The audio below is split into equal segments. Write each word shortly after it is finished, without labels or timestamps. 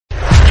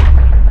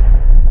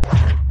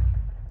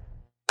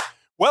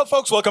Well,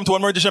 folks, welcome to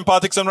one more edition of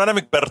Politics and Random.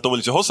 Egberto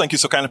Willis, your host. Thank you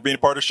so kindly for being a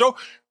part of the show.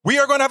 We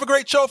are going to have a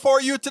great show for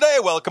you today.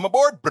 Welcome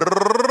aboard,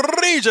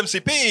 Bridge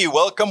MCP.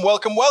 Welcome,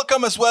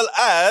 as well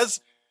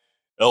as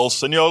El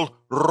Senor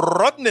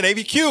Rodnan,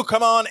 AVQ.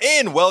 Come on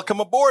in.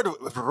 Welcome aboard.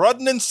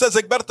 Rodnan says,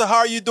 Egberto, how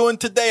are you doing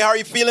today? How are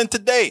you feeling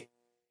today?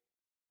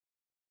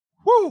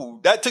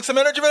 Woo, that took some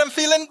energy, but I'm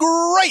feeling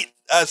great.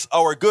 As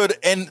our good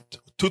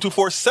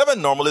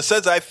N2247 normally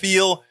says,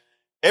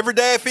 every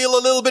day I feel a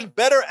little bit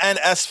better. And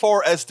as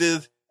far as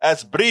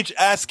Bridge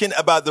asking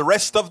about the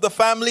rest of the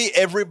family,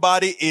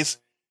 everybody is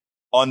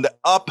on the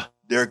up.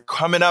 They're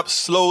coming up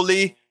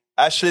slowly.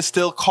 Ashley's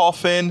still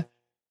coughing.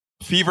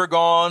 Fever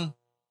gone.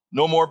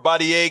 No more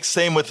body aches.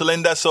 Same with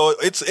Linda. So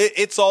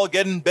it's all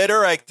getting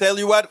better. I tell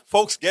you what,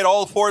 folks, get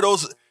all four of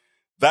those,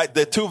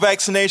 the 2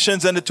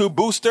 vaccinations and the 2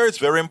 boosters.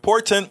 Very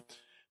important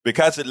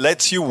because it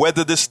lets you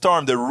weather the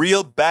storm. The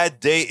real bad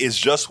day is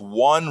just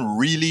one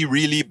really,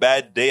 really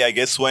bad day, I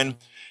guess, when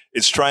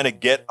it's trying to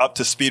get up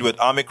to speed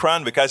with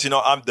Omicron because,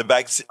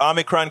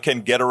 Omicron can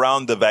get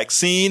around the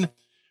vaccine.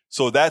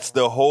 So that's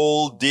the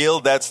whole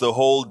deal.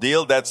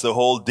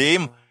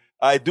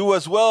 I do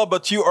as well,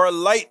 but you are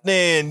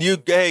lightning.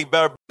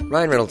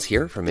 Ryan Reynolds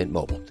here from Mint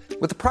Mobile.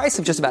 With the price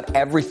of just about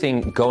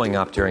everything going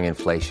up during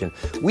inflation,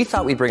 we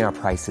thought we'd bring our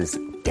prices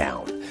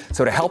down.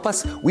 So to help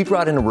us, we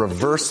brought in a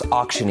reverse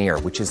auctioneer,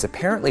 which is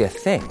apparently a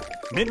thing.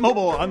 Mint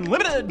Mobile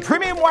Unlimited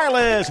Premium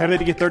Wireless. How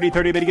to get 30,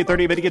 30, bit to get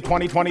 30, bit to get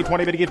 20, 20,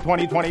 20, bit to get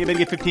 20, 20, bit to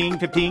get 15,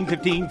 15,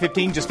 15,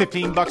 15, just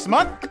 $15 a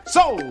month?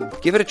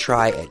 Sold! Give it a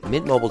try at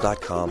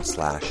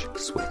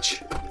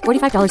mintmobile.com/switch.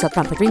 $45 up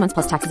front for 3 months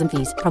plus taxes and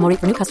fees. Promo rate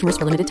for new customers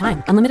for limited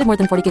time. Unlimited more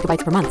than 40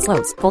 gigabytes per month.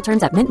 Slows full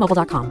terms at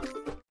mintmobile.com.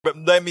 But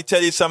let me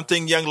tell you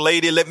something, young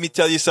lady.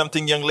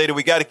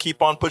 We got to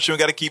keep on pushing.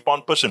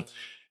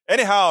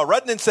 Anyhow,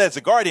 Rudnan says,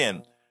 The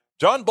Guardian,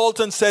 John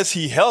Bolton says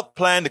he helped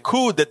plan the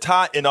coup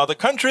d'etat in other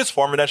countries.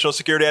 Former National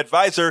Security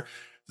Advisor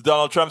to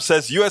Donald Trump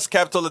says U.S.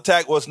 Capitol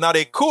attack was not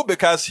a coup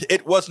because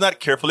it was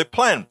not carefully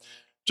planned.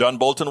 John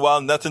Bolton,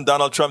 while nothing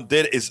Donald Trump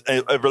did is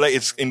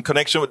in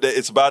connection with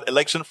it's about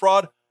election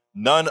fraud,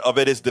 none of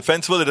it is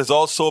defensible. It is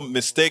also a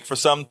mistake for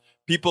some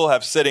people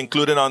have said,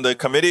 including on the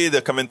committee,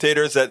 the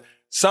commentators, that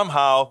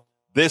somehow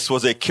this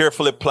was a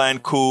carefully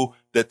planned coup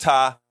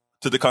d'etat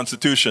to the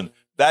Constitution.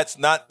 That's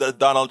not the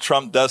Donald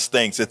Trump does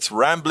things. It's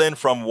rambling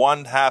from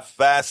one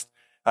half-assed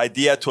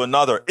idea to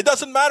another. It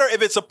doesn't matter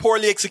if it's a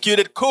poorly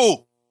executed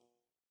coup.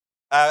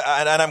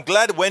 And I'm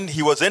glad when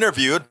he was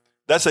interviewed,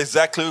 that's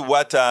exactly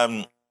what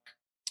the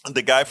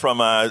guy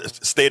from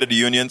State of the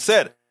Union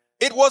said.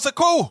 It was a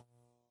coup.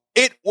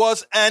 It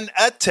was an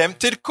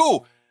attempted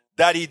coup.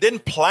 That he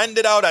didn't plan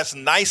it out as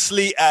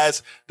nicely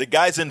as the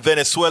guys in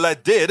Venezuela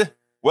did.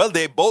 Well,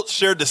 they both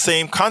shared the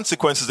same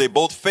consequences. They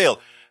both failed.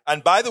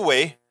 And by the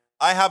way,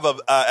 I have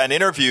an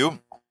interview.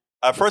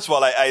 First of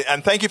all,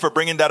 and thank you for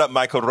bringing that up,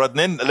 Michael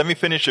Rudnan. Let me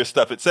finish your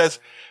stuff. It says,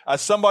 as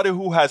somebody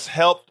who has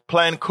helped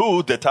plan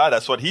coup d'etat,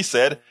 that's what he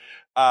said.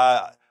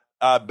 But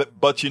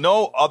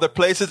other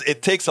places,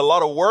 it takes a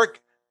lot of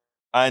work.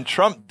 And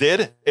Trump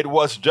did. It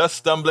was just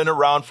stumbling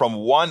around from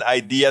one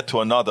idea to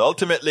another.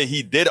 Ultimately,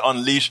 he did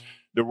unleash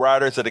the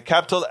rioters at the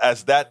Capitol,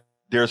 as that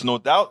there's no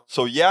doubt.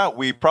 So, yeah,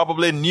 we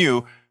probably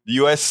knew the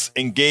U.S.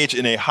 engaged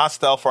in a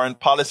hostile foreign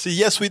policy.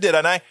 Yes, we did.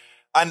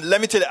 And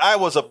let me tell you, I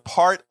was a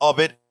part of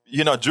it,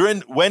 during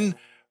when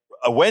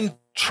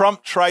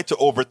Trump tried to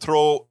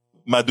overthrow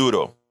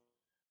Maduro.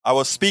 I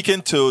was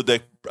speaking to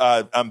the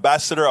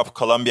ambassador of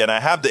Colombia, and I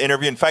have the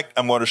interview. In fact,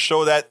 I'm going to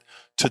show that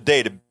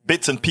today, the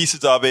bits and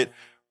pieces of it,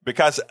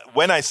 because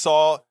when I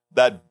saw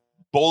that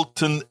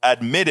Bolton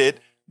admitted,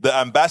 the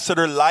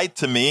ambassador lied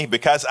to me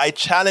because I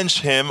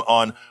challenged him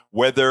on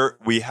whether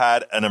we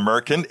had an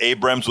American.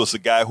 Abrams was the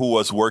guy who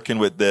was working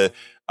with the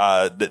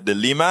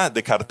Lima,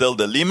 the Cartel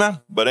de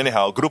Lima. But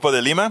anyhow, Grupo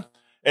de Lima.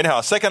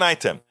 Anyhow, second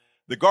item.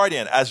 The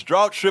Guardian, as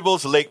drought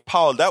shrivels Lake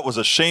Powell. That was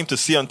a shame to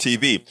see on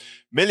TV.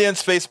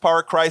 Millions face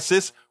power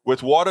crisis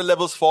with water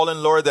levels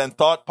falling lower than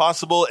thought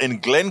possible in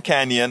Glen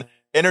Canyon.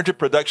 Energy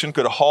production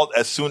could halt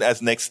as soon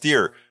as next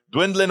year.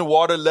 Dwindling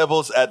water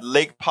levels at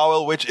Lake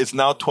Powell, which is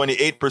now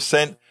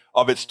 28%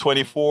 of its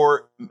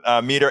 24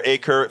 meter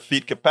acre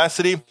feet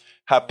capacity,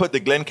 have put the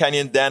Glen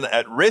Canyon Dam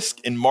at risk.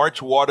 In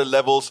March, water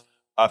levels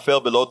fell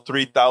below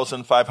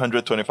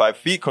 3,525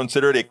 feet,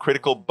 considered a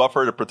critical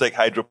buffer to protect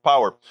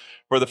hydropower.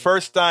 For the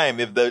first time,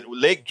 if the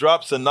lake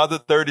drops another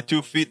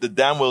 32 feet, the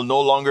dam will no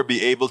longer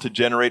be able to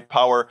generate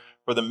power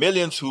for the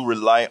millions who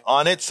rely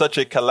on it. Such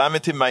a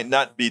calamity might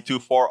not be too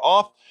far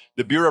off.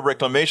 The Bureau of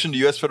Reclamation, the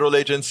U.S. federal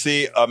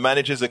agency,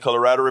 manages the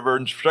Colorado River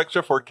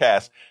infrastructure,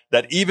 forecasts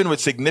that even with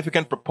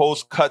significant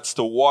proposed cuts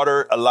to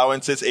water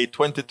allowances, a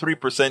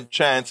 23%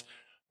 chance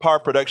power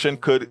production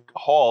could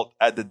halt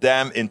at the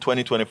dam in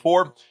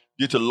 2024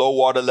 due to low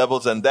water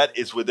levels, and that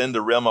is within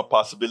the realm of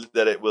possibility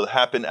that it will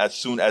happen as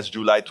soon as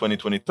July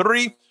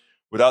 2023.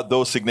 Without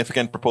those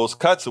significant proposed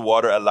cuts, the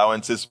water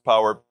allowances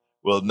power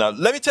will now.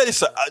 Let me tell you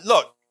something.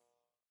 Look,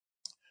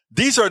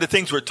 these are the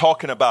things we're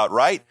talking about,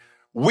 right?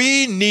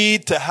 We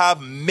need to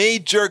have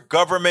major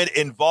government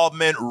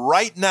involvement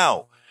right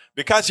now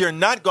because you're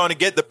not going to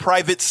get the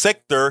private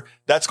sector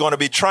that's going to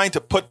be trying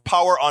to put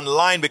power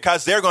online,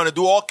 because they're going to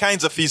do all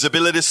kinds of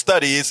feasibility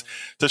studies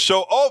to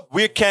show, oh,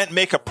 we can't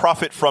make a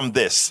profit from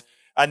this.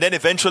 And then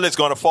eventually it's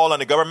going to fall on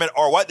the government,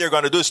 or what they're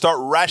going to do is start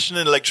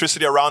rationing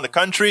electricity around the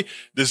country.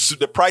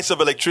 The price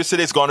of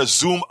electricity is going to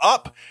zoom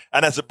up.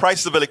 And as the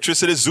prices of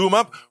electricity zoom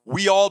up,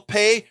 we all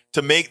pay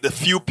to make the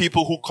few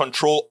people who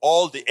control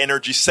all the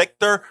energy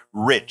sector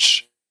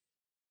rich.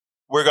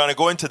 We're going to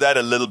go into that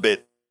a little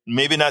bit.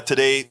 Maybe not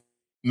today,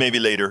 maybe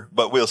later,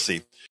 but we'll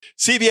see.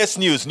 CBS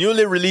News,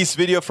 newly released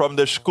video from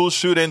the school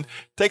shooting.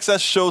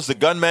 Texas shows the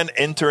gunman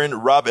entering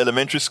Robb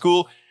Elementary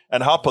School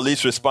and how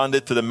police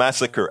responded to the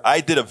massacre. I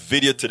did a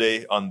video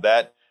today on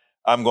that.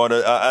 I'm going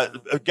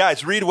to,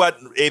 guys, read what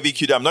AVQ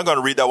did. I'm not going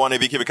to read that one,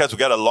 AVQ, because we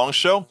got a long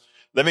show.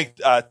 Let me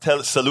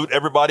salute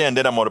everybody, and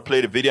then I'm going to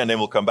play the video, and then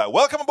we'll come back.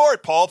 Welcome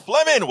aboard, Paul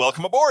Fleming.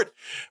 Welcome aboard.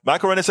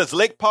 Macarena says,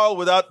 Lake Powell,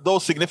 without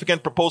those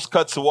significant proposed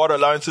cuts to water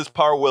allowances,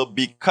 power will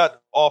be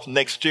cut off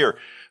next year.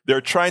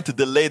 They're trying to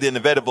delay the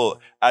inevitable,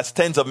 as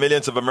tens of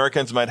millions of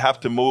Americans might have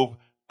to move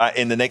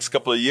in the next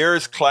couple of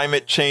years.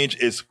 Climate change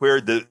is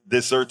where the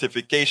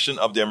desertification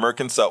of the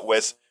American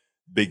Southwest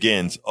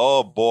begins.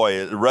 Oh,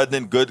 boy.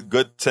 Rudnin,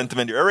 good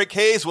sentiment. Eric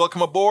Hayes,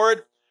 welcome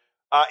aboard.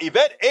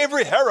 Yvette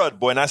Avery Herod,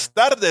 buenas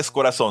tardes,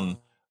 corazón.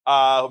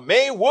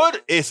 May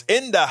Wood is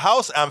in the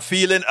house. I'm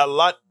feeling a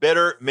lot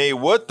better, May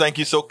Wood. Thank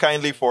you so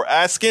kindly for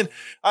asking.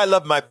 I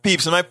love my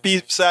peeps. My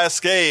peeps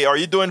ask, hey, are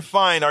you doing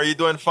fine? Are you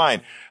doing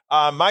fine?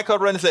 Michael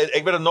Renner said,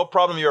 Egbert, no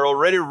problem. You're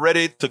already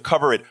ready to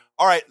cover it.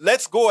 All right,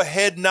 let's go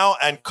ahead now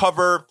and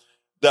cover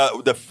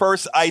the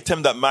first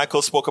item that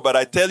Michael spoke about.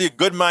 I tell you,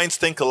 good minds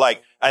think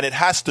alike, and it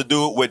has to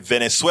do with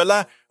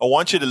Venezuela. I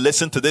want you to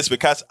listen to this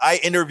because I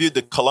interviewed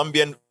the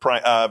Colombian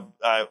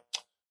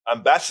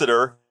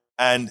ambassador,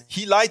 and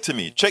he lied to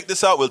me. Check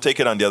this out. We'll take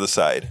it on the other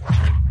side.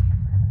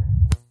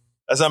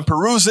 As I'm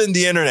perusing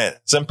the internet,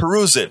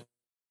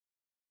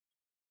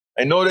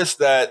 I noticed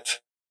that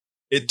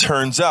it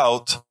turns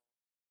out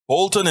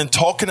Bolton, in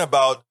talking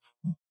about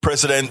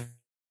President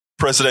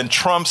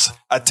Trump's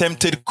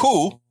attempted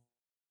coup,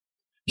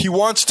 he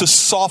wants to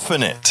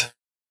soften it.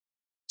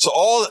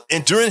 So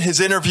during his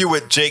interview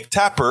with Jake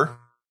Tapper,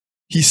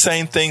 he's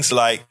saying things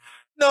like,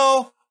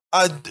 no,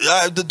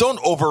 don't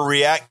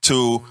overreact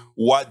to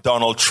what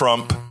Donald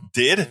Trump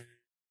did.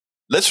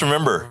 Let's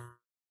remember,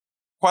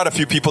 quite a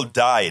few people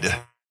died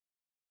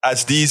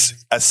as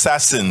these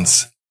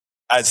assassins,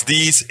 as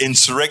these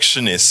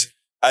insurrectionists,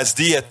 as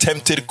the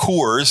attempted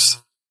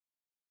coups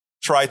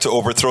tried to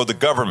overthrow the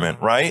government,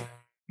 right?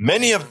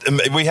 Many of them,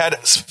 we had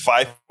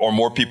 5 or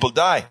more people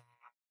die.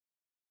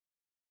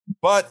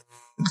 But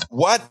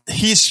what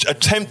he's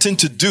attempting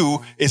to do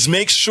is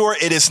make sure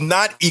it is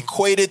not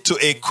equated to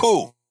a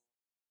coup.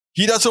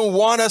 He doesn't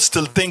want us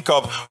to think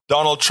of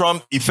Donald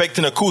Trump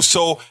effecting a coup.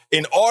 So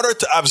in order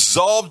to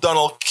absolve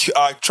Donald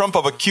Trump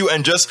of a coup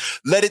and just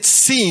let it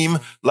seem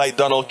like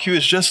Donald Q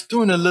is just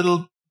doing a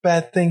little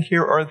bad thing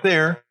here or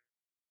there,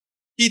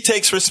 he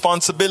takes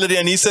responsibility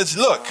and he says,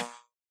 look,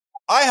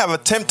 I have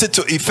attempted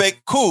to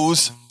effect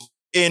coups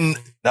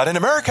not in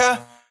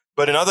America,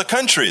 but in other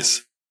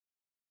countries.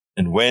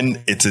 And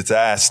when it is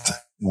asked,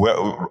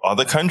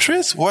 other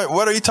countries?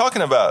 What are you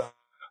talking about?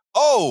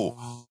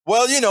 Oh,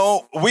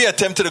 well, we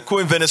attempted a coup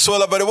in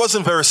Venezuela, but it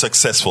wasn't very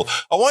successful.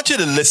 I want you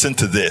to listen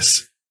to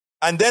this.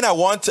 And then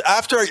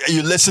after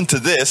you listen to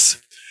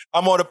this,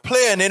 I'm going to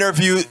play an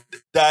interview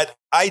that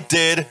I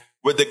did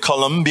with the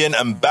Colombian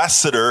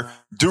ambassador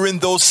during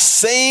those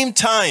same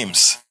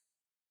times,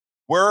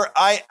 where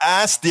I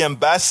asked the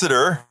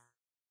ambassador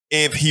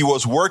if he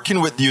was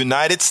working with the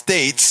United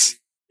States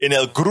in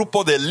El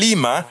Grupo de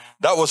Lima.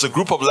 That was a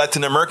group of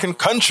Latin American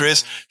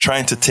countries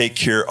trying to take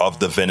care of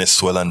the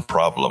Venezuelan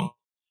problem.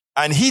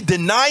 And he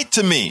denied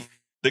to me,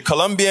 the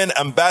Colombian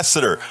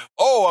ambassador,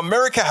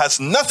 America has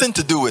nothing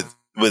to do with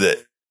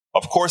it.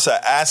 Of course, I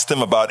asked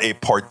him about a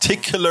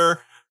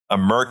particular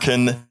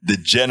American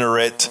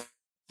degenerate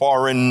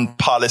foreign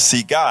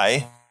policy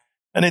guy.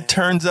 And it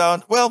turns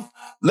out,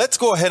 let's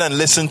go ahead and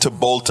listen to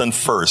Bolton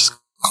first.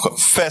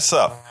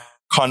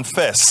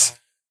 Confess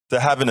to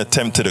having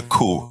attempted a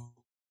coup.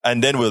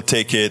 And then we'll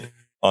take it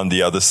on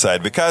the other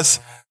side. Because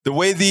the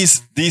way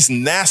these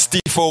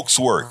nasty folks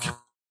work,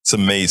 it's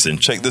amazing.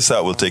 Check this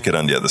out. We'll take it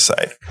on the other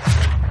side.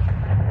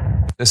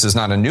 This is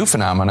not a new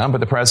phenomenon, but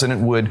the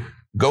president would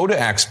go to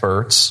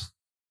experts,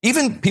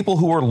 even people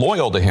who are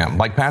loyal to him,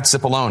 like Pat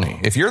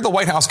Cipollone. If you're the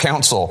White House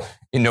counsel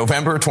in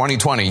November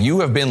 2020, you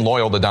have been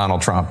loyal to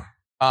Donald Trump.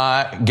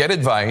 Get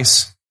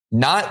advice,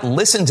 not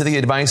listen to the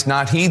advice,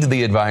 not heed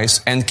the advice,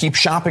 and keep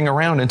shopping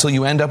around until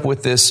you end up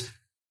with this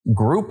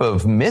group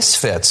of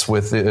misfits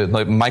with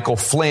like Michael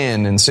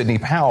Flynn and Sidney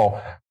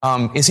Powell.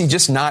 Is he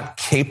just not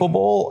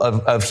capable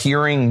of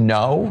hearing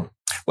no?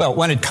 Well,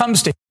 when it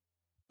comes to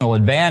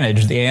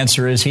advantage, the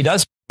answer is he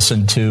doesn't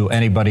listen to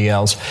anybody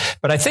else.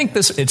 But I think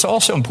it's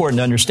also important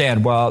to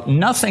understand, while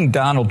nothing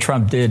Donald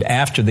Trump did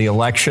after the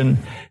election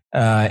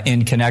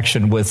in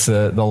connection with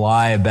the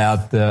lie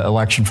about the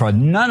election fraud,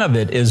 none of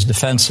it is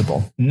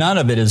defensible. None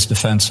of it is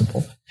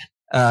defensible.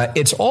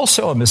 It's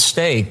also a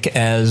mistake,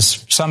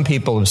 as some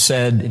people have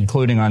said,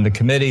 including on the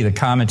committee, the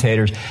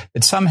commentators,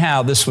 that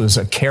somehow this was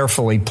a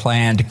carefully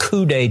planned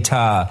coup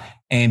d'etat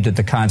aimed at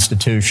the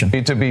Constitution.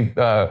 To be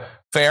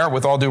fair,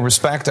 with all due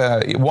respect,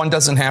 one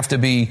doesn't have to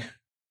be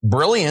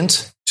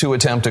brilliant to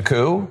attempt a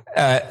coup.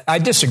 I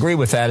disagree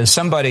with that. As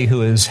somebody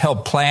who has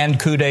helped plan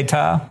coup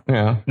d'etat,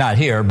 not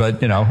here,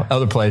 but,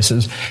 other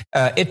places,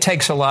 it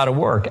takes a lot of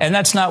work. And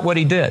that's not what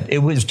he did. It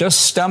was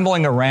just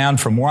stumbling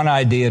around from one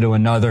idea to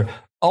another.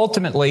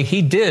 Ultimately,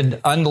 he did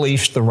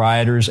unleash the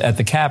rioters at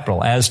the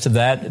Capitol. As to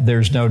that,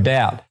 there's no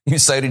doubt. You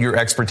cited your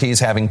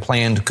expertise having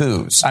planned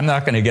coups. I'm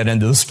not going to get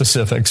into the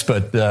specifics,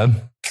 but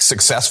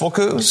successful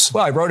coups?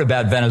 Well, I wrote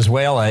about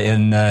Venezuela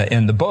in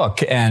the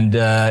book, and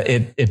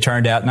it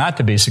turned out not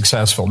to be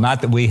successful.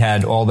 Not that we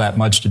had all that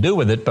much to do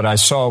with it, but I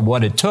saw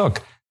what it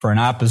took for an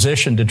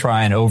opposition to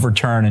try and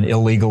overturn an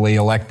illegally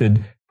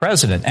elected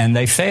president, and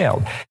they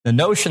failed. The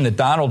notion that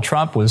Donald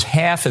Trump was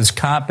half as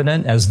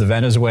competent as the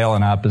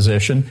Venezuelan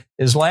opposition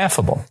is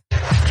laughable.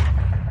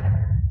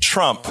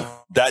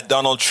 That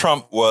Donald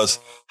Trump was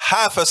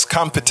half as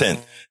competent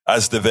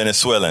as the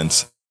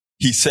Venezuelans.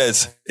 He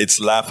says it's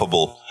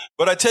laughable.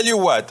 But I tell you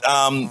what,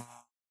 I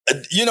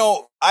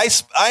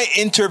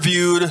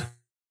interviewed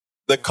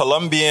the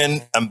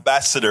Colombian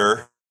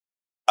ambassador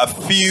a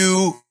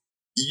few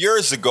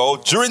years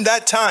ago, during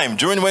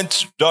when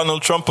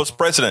Donald Trump was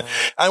president.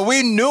 And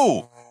we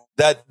knew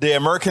that the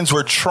Americans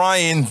were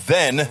trying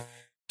then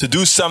to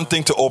do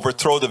something to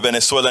overthrow the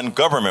Venezuelan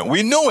government.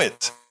 We knew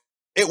it.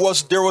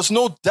 There was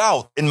no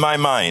doubt in my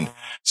mind.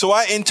 So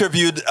I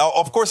interviewed,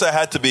 of course I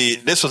had to be,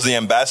 this was the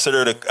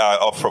ambassador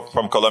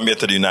from Colombia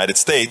to the United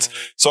States.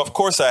 So of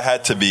course I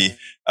had to be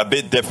a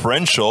bit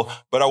differential,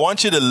 but I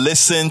want you to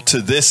listen to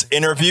this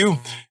interview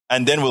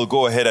and then we'll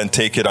go ahead and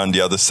take it on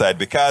the other side,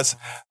 because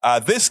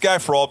this guy,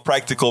 for all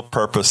practical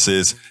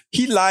purposes,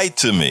 he lied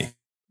to me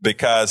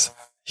because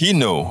he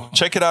knew.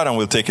 Check it out and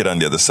we'll take it on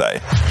the other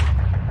side.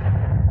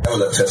 I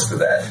will attest to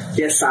that.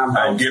 Yes, Sam.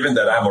 And given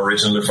that I'm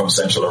originally from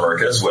Central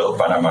America as well,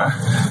 Panama,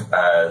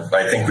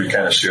 I think we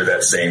kind of share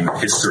that same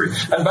history.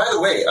 And by the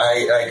way,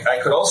 I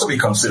could also be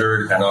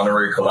considered an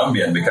honorary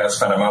Colombian because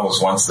Panama was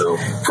once the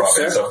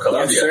province of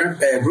Colombia. Yes,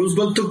 sir.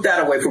 Roosevelt took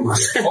that away from us.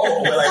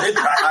 Oh, well, I did.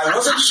 I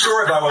wasn't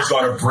sure if I was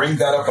going to bring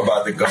that up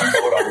about the gunboat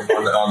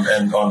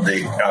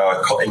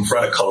in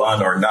front of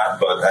Colón or not,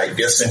 but I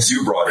guess since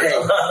you brought it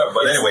up.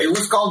 But anyway. It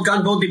was called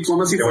gunboat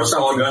diplomacy for something. It was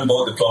called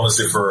gunboat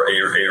diplomacy for a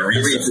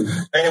reason.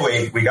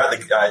 Anyway, we got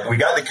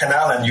the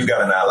canal and you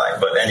got an ally.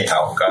 But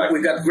anyhow.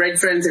 We got great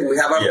friends and we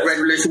have a great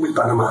relation with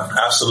Panama.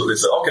 Absolutely.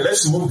 So, okay,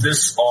 let's move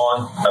this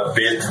on a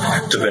bit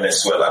to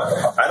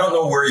Venezuela. I don't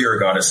know where you're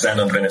going to stand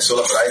on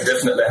Venezuela, but I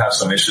definitely have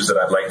some issues that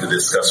I'd like to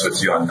discuss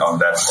with you on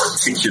that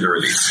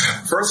particularly.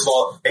 First of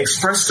all,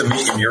 express to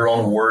me in your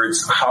own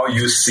words how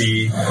you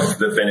see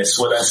the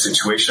Venezuelan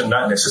situation,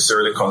 not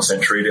necessarily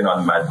concentrating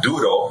on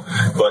Maduro,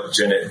 but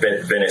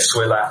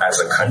Venezuela as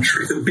a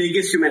country. The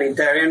biggest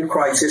humanitarian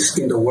crisis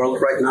in the world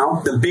right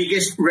now, the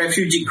biggest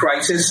refugee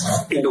crisis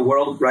in the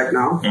world right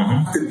now,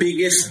 the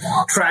biggest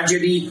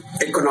tragedy,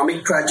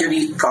 economic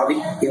tragedy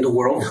probably in the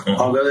world,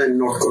 other than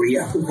North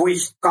Korea,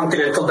 with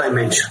continental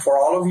dimension. For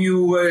all of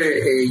you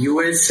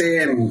U.S.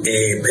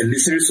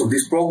 listeners of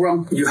this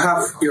program, you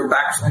have your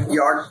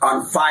backyard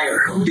on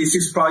fire. This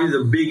is probably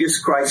the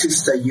biggest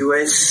crisis the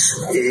U.S.,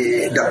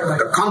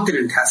 the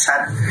continent has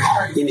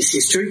had in its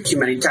history,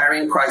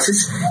 humanitarian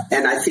crisis.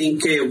 And I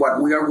think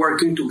what we are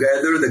working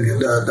together,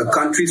 the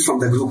countries from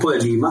the Grupo de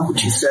Lima,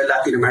 which is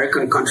Latin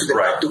American countries that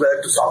got together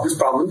to solve this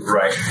problem.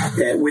 Right.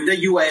 With the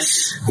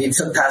U.S., it's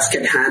a task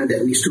at hand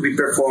that needs to be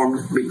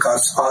performed,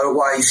 because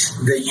otherwise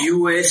the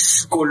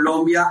U.S.,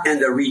 Colombia,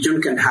 and the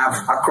region can have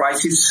a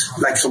crisis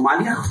like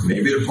Somalia.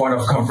 Maybe the point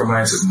of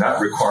compromise is not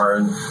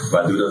requiring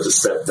Maduro to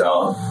step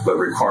down, but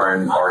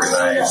requiring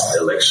organized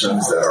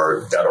elections that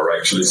are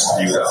actually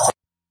spewed out.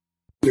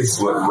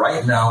 But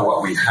right now,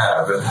 what we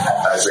have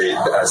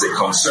as a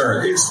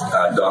concern is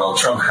Donald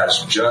Trump has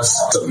just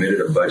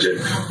submitted a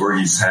budget where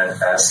he's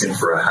asking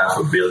for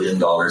 $500 million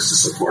to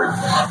support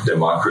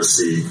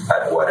democracy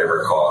at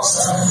whatever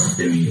cost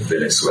in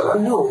Venezuela.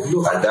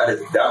 And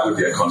that would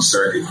be a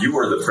concern if you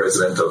were the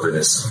president of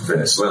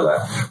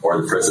Venezuela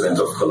or the president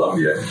of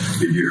Colombia.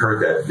 If you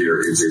heard that there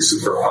is a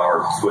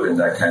superpower putting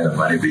that kind of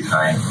money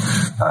behind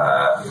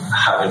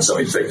having some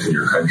effect in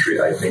your country,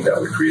 I think that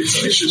would create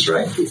some issues,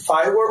 right? If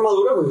I were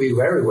Maduro, would be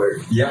very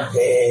worried. Yeah.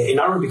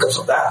 Not only because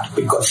of that,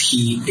 because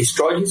he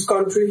destroyed his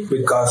country,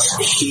 because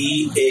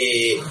he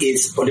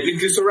is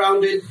politically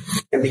surrounded,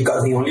 and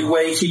because the only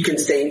way he can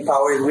stay in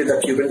power is with the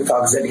Cuban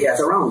thugs that he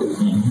has around him.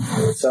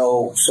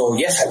 So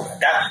yes,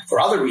 that for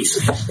other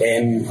reasons.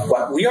 And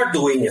what we are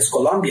doing as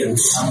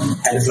Colombians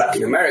and as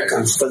Latin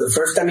Americans, for the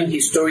first time in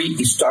history,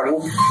 is starting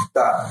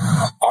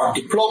our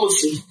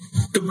diplomacy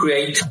to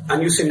create a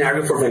new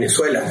scenario for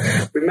Venezuela.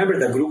 Remember,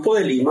 the Grupo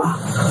de Lima,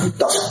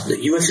 the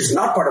U.S. is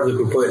not part of the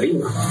Grupo de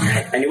Lima.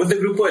 And it was the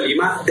Grupo de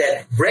Lima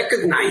that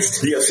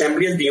recognized the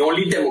Assembly as the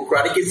only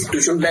democratic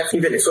institution left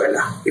in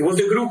Venezuela. It was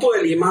the Grupo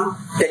de Lima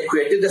that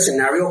created the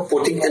scenario of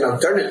putting an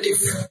alternative.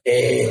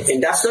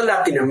 And that's the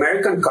Latin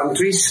American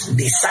countries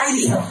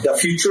deciding the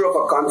future of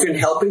a country and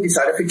helping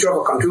decide the future of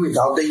a country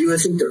without the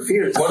U.S.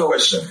 interference. One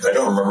question. I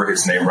don't remember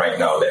his name right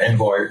now. The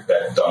envoy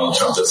that Donald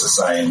Trump just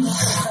assigned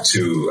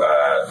to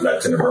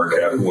Latin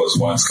America, who was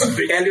once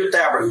convicted. Elliot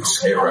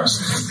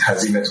Abrams.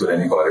 Has he met with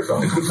anybody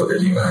from the Grupo de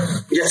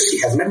Lima? Yes, he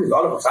has met with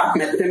all of us. I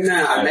met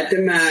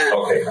him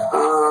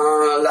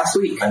last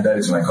week. And that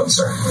is my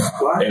concern.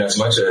 What? In as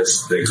much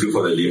as the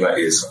Grupo de Lima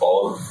is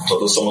all,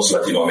 todos somos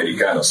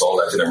Latinoamericanos, all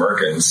Latin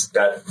Americans,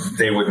 that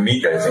they would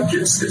meet, I think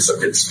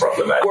it's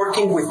problematic.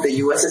 Working with the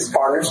U.S. as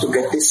partners to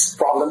get this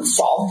problem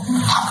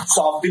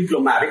solved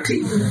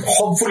diplomatically,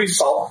 hopefully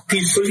solved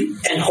peacefully,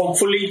 and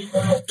hopefully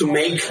to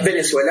make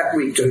Venezuela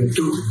return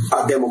to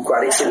a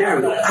democratic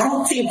scenario. I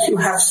don't think you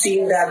have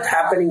seen that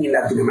happening in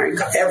Latin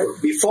America ever.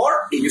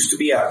 Before, it used to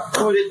be a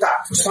coup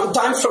d'etat.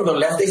 Sometimes from the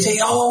left, they say,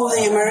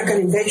 the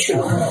American invasion.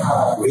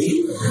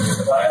 Really?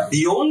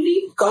 The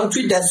only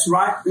country that's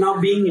right now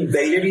being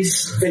invaded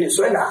is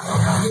Venezuela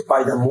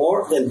by the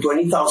more than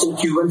 20,000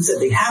 Cubans that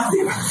they have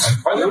there.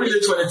 Why don't we do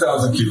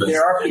 20,000 Cubans?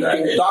 There are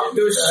between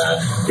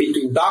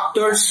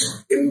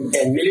doctors and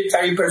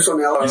military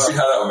personnel. You see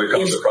how that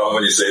becomes a problem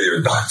when you say there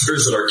are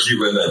doctors that are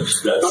Cuban, and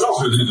that's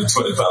included in the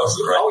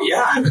 20,000, right? Oh,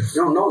 yeah.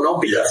 No,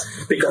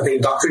 because they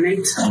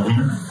indoctrinate,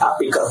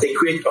 because they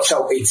create,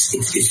 so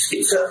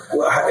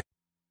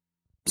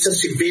it's a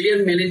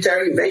civilian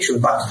military invasion,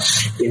 but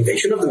the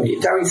invasion of the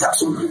military is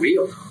absolutely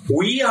real.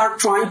 We are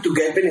trying to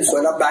get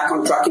Venezuela back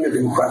on track in a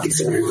democratic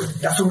scenario.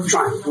 That's what we're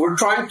trying. We're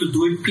trying to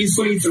do it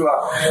peacefully through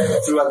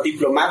a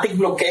diplomatic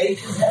blockade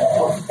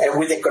and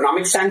with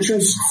economic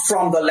sanctions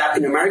from the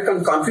Latin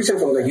American countries and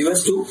from the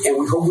U.S. too, and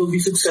we hope we'll be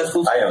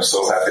successful. I am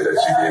so happy that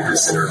you gave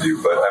this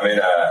interview, but I mean,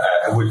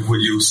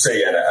 would you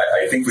say, and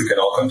I think we can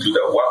all conclude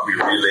that what we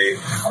really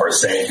are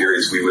saying here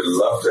is we would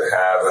love to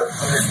have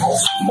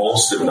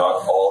most, if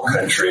not all,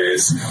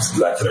 countries,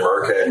 Latin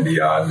America and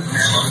beyond,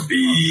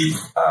 be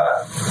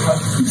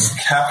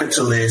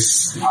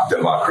capitalist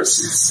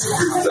democracies.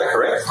 Is that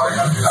correct?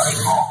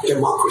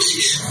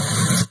 Democracies.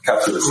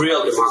 Capitalist.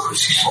 Real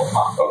democracies.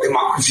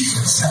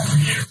 Democracies.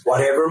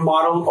 Whatever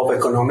model of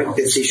economic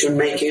decision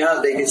making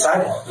they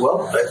decide,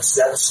 well, that's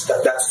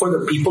for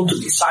the people to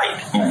decide.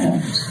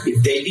 Mm-hmm.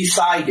 If they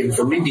decide and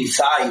firmly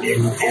decide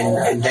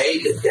and they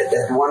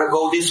that want to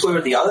go this way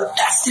or the other,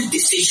 that's the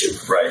decision.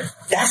 Right.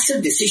 That's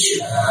a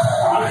decision.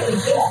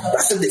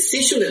 That's a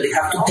decision that they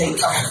have to take.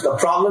 The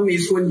problem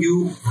is when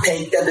you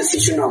take that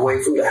decision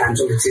away from the hands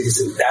of the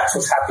citizens. That's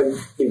what's happened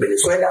in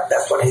Venezuela.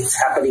 That's what is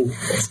happening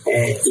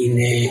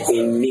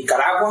in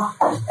Nicaragua.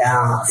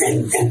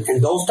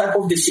 And those type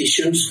of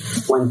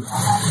decisions, when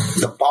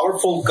the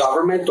powerful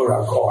government or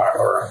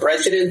a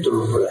president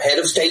or a head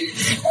of state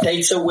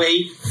takes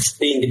away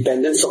the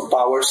independence of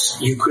powers,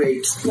 you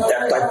create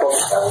that type of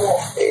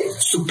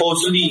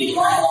supposedly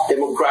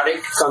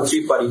democratic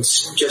country, but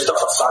it's just a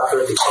facade for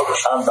a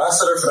dictatorship.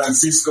 Ambassador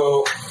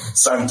Francisco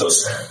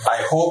Santos,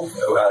 I hope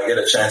I'll get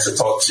a chance to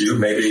talk to you,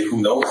 maybe,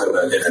 who knows, in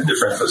a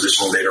different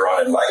position later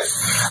on in life.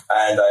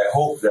 And I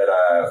hope that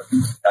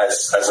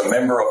as a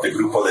member of the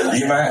Grupo de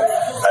Lima,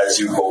 as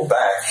you go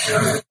back,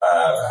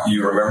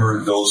 you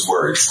remember those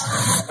words.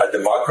 A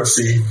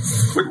democracy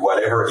with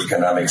whatever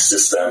economic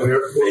system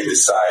they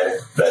decide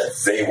that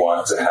they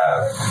want to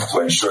have to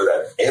ensure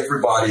that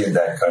everybody in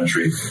that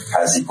country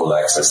has equal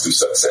access to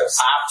success.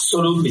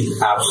 Absolutely.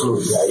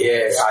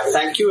 Yeah, I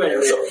thank you. And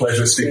it's a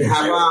pleasure speaking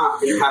to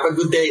you. Have a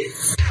good day.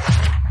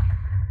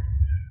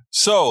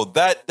 So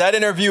that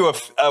interview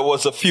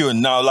was a few.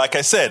 Now, like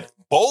I said,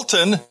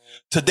 Bolton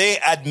today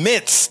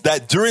admits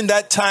that during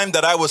that time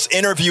that I was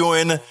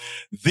interviewing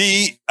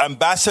the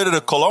ambassador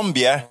to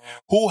Colombia,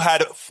 who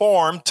had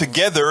formed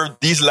together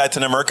these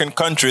Latin American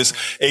countries,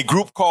 a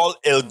group called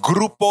El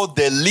Grupo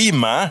de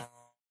Lima,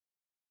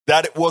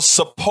 that was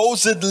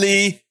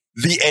supposedly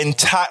the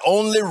entire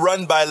only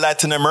run by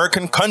Latin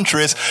American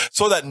countries,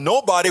 so that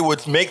nobody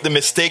would make the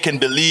mistake and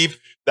believe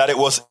that it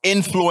was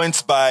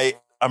influenced by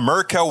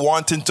America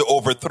wanting to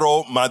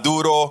overthrow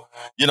Maduro,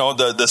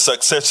 the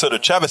successor to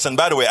Chavez. And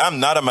by the way, I'm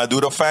not a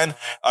Maduro fan.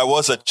 I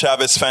was a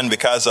Chavez fan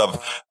because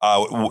of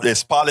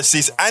his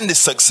policies and the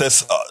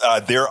success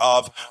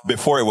thereof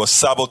before it was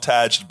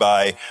sabotaged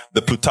by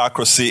the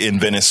plutocracy in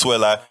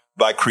Venezuela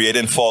by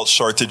creating false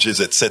shortages,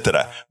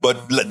 etc.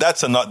 But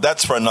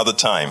that's for another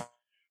time.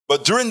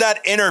 But during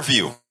that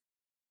interview,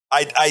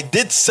 I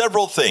did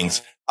several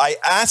things. I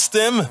asked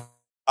him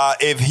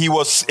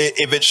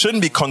if it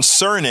shouldn't be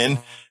concerning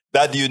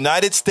that the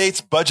United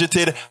States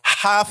budgeted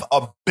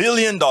 $500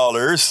 million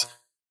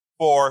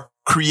for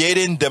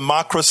creating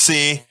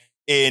democracy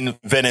in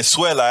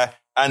Venezuela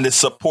and the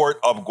support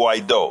of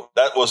Guaido.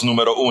 That was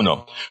numero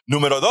uno.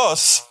 Numero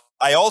dos,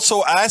 I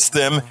also asked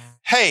them,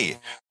 hey,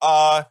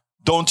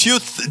 don't you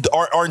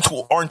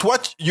aren't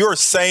what you're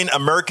saying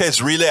America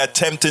is really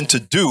attempting to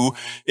do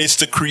is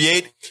to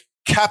create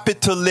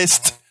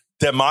capitalist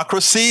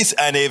democracies,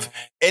 and if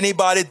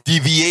anybody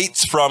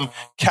deviates from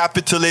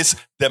capitalist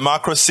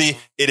democracy,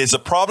 it is a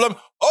problem?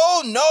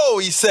 Oh no,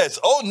 he says.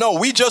 Oh no,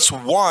 we just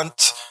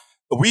want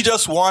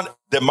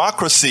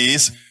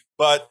democracies,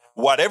 but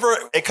whatever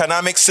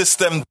economic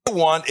system they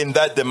want in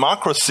that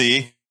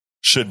democracy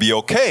should be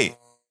okay.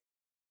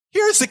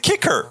 Here's the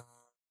kicker.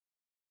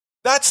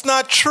 That's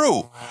not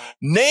true.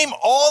 Name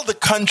all the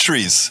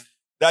countries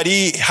that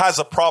he has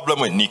a problem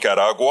with.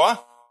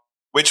 Nicaragua,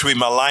 which we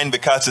malign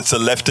because it's a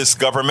leftist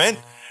government.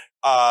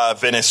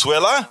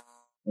 Venezuela,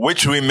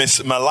 which we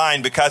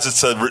malign because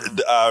it's a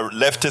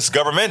leftist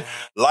government.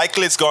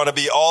 Likely it's going to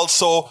be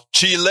also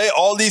Chile.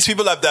 All these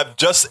people have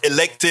just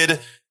elected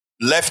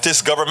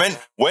leftist government.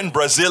 When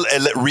Brazil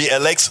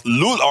re-elects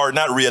Lula, or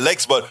not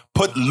re-elects, but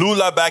put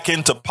Lula back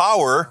into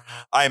power,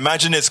 I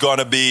imagine it's going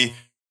to be,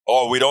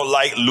 oh, we don't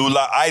like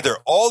Lula either.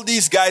 All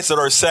these guys that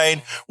are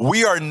saying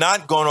we are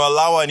not going to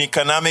allow an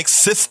economic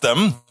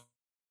system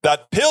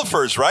that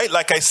pilfers, right?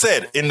 Like I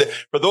said,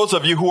 for those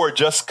of you who are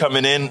just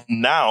coming in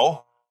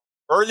now,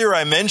 earlier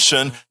I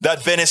mentioned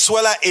that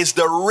Venezuela is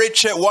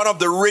one of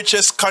the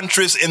richest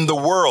countries in the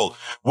world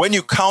when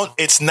you count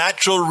its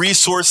natural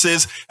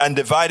resources and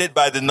divide it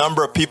by the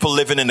number of people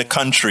living in the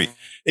country.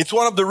 It's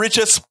one of the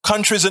richest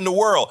countries in the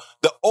world.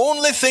 The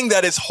only thing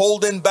that is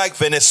holding back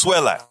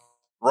Venezuela,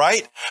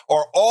 right,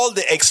 are all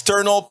the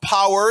external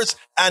powers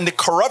and the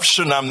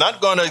corruption. I'm not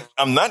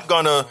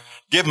gonna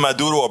give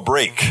Maduro a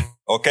break,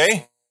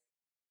 okay?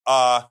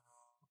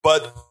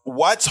 But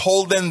what's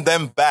holding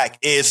them back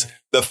is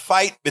the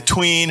fight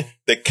between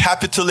the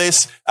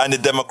capitalists and the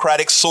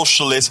democratic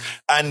socialists,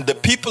 and the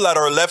people that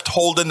are left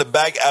holding the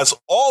bag, as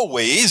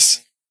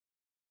always,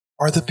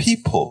 are the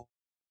people.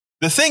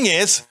 The thing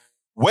is,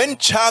 when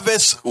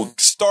Chavez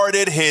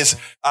started his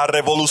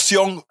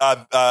revolución,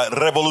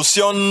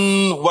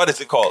 what is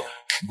it called?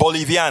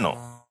 Boliviano.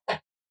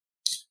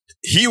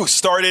 He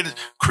started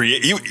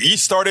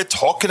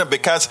talking,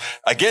 because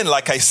again,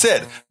 like I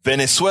said,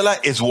 Venezuela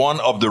is one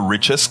of the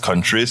richest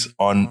countries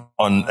in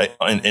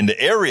the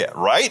area,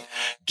 right?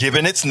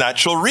 Given its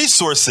natural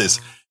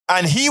resources.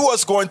 And he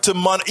was going to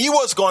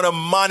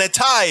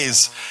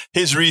monetize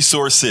his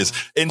resources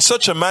in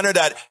such a manner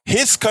that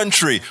his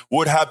country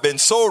would have been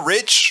so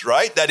rich,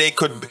 right, that they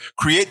could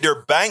create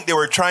their bank. They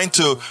were trying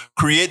to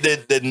create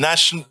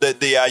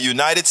the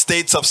United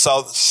States of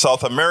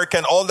South America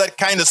and all that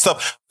kind of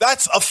stuff.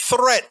 That's a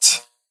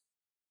threat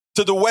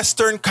to the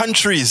Western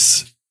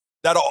countries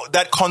that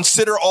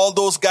consider all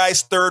those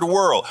guys third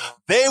world.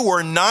 They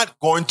were not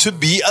going to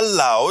be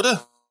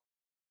allowed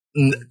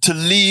to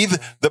leave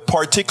the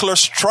particular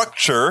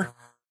structure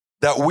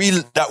that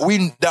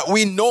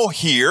we know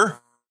here,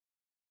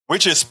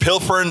 which is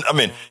pilfering. I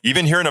mean,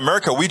 even here in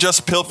America, we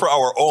just pilfer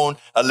our own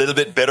a little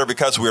bit better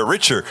because we're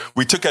richer.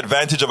 We took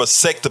advantage of a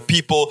sect of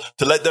people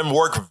to let them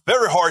work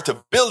very hard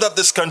to build up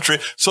this country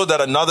so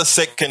that another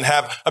sect can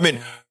have. I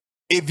mean,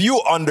 if you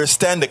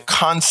understand the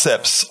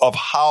concepts of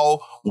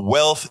how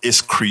wealth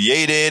is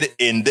created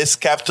in this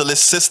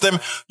capitalist system,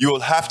 you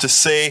will have to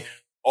say,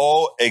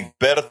 oh,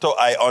 Egberto,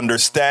 I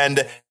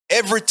understand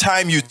every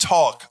time you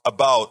talk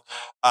about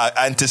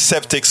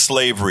antiseptic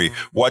slavery,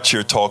 what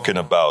you're talking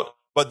about.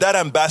 But that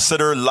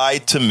ambassador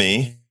lied to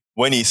me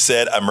when he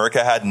said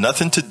America had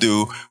nothing to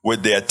do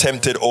with the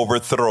attempted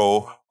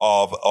overthrow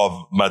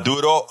of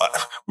Maduro.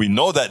 We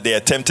know that they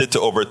attempted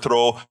to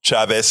overthrow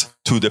Chavez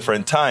 2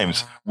 different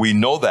times. We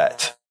know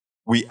that.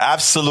 We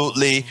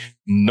absolutely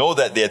know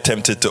that they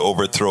attempted to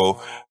overthrow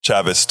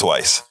Chavez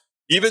twice.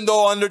 Even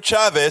though under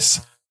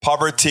Chavez,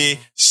 poverty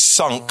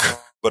sunk.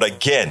 But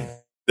again,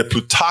 the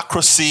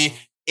plutocracy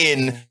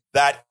in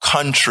that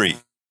country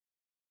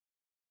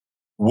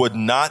would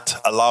not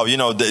allow,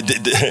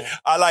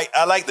 I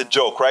like the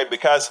joke, right?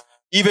 Because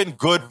even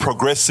good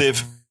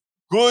progressive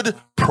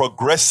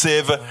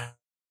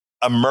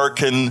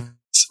Americans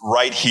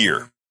right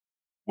here,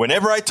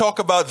 whenever I talk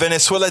about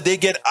Venezuela, they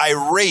get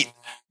irate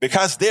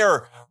because they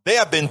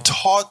have been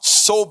taught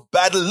so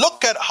badly.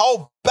 Look at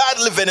how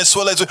badly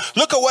Venezuela is.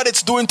 Look at what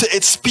it's doing to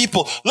its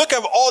people. Look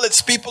at all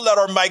its people that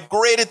are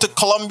migrated to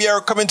Colombia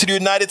or coming to the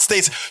United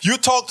States. You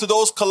talk to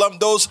those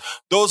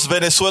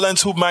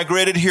Venezuelans who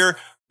migrated here,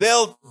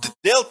 they'll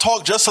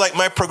talk just like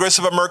my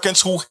progressive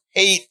Americans who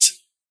hate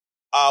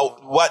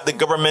what the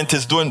government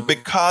is doing,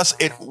 because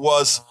it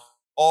was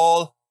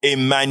all a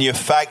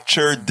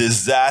manufactured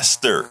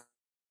disaster.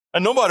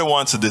 And nobody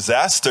wants a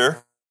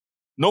disaster.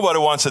 Nobody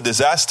wants a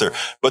disaster,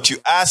 but you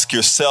ask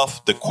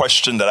yourself the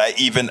question that I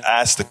even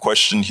asked the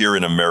question here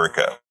in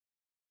America.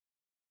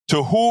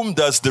 To whom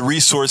does the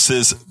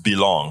resources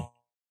belong?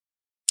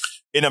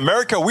 In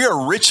America, we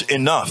are rich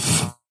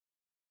enough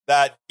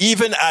that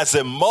even as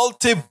a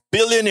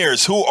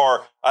multi-billionaires who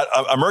are,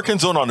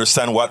 Americans don't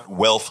understand what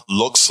wealth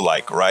looks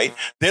like, right?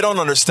 They don't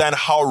understand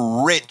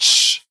how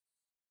rich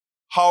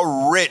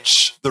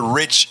the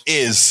rich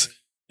is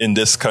in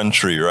this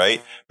country,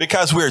 right?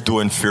 Because we're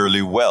doing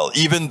fairly well.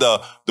 Even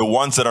the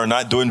ones that are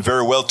not doing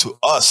very well, to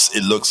us,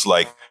 it looks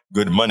like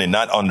good money,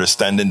 not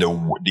understanding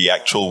the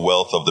actual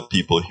wealth of the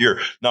people here.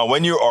 Now,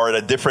 when you are at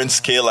a different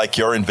scale, like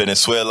you're in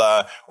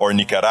Venezuela or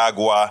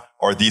Nicaragua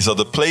or these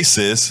other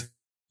places,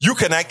 you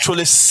can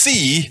actually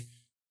see,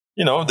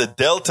 the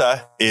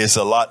delta is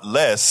a lot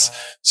less.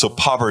 So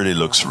poverty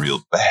looks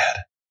real bad.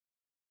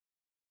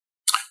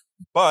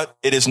 But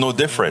it is no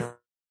different.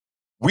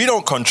 We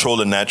don't control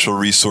the natural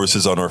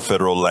resources on our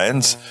federal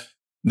lands.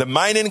 The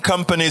mining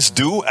companies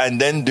do, and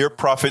then their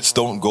profits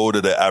don't go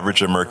to the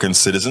average American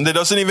citizen. They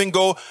doesn't even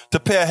go to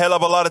pay a hell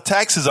of a lot of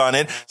taxes on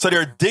it. So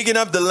they're digging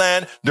up the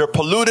land, they're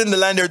polluting the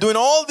land, they're doing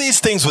all these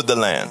things with the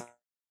land.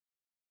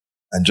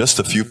 And just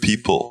a few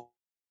people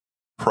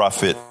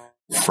profit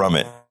from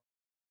it.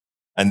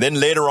 And then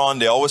later on,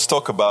 they always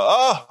talk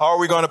about, how are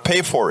we going to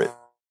pay for it?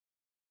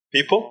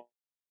 People,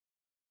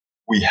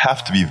 we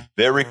have to be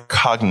very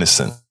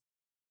cognizant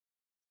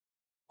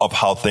of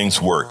how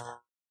things work.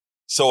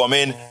 So,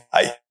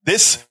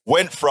 this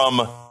went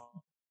from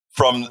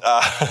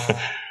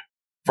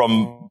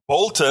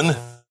Bolton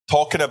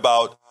talking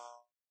about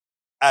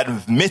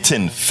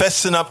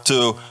fessing up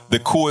to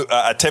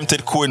the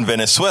attempted coup in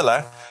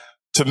Venezuela,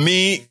 to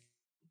me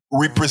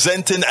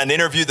representing an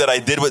interview that I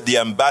did with the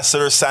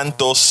Ambassador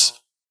Santos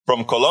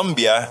from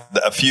Colombia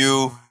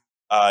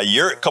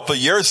a couple of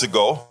years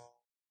ago,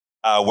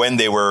 when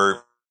they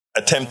were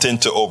attempting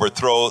to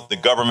overthrow the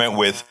government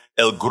with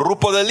El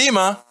Grupo de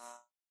Lima,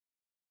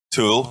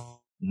 to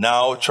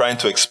now trying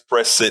to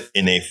express it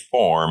in a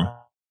form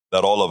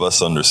that all of us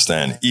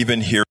understand,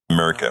 even here in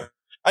America.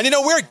 And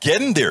we're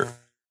getting there.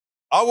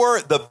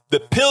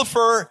 The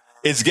pilfer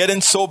is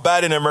getting so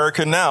bad in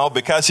America now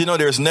because,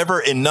 there's never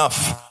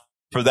enough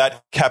for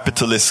that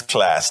capitalist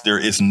class. There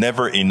is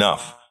never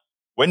enough.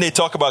 When they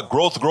talk about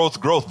growth,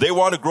 they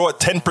want to grow at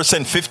 10%,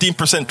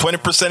 15%,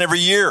 20% every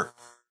year.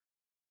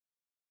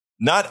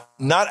 Not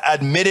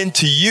admitting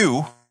to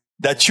you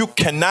that you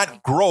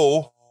cannot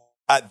grow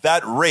at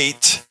that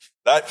rate,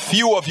 that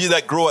few of you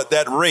that grow at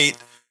that rate,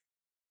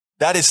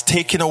 that is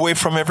taken away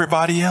from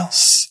everybody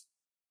else.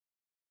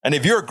 And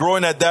if you're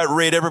growing at that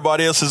rate,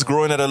 everybody else is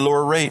growing at a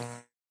lower rate.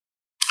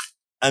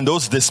 And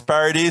those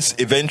disparities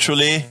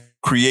eventually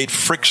create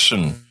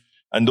friction.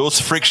 And those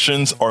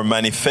frictions are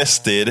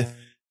manifested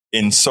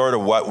in sort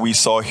of what we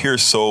saw here.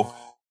 So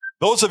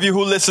those of you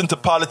who listen to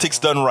Politics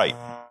Done Right,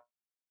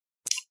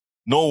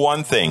 know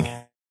one thing.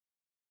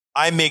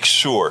 I make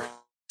sure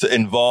to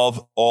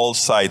involve all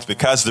sides,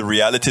 because the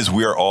reality is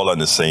we are all on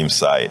the same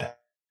side.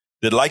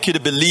 They'd like you to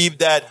believe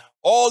that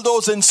all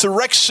those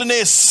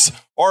insurrectionists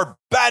are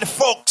bad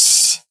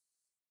folks,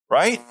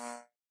 right?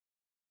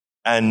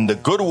 And the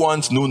good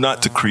ones knew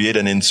not to create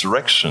an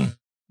insurrection.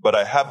 But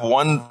I have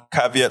one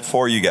caveat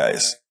for you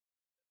guys.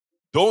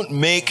 Don't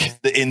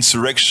make the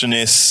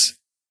insurrectionists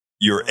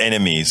your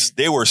enemies.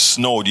 They were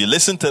snowed. You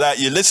listen to that.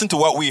 You listen to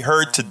what we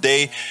heard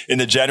today in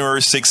the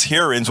January 6th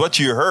hearings. What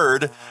you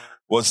heard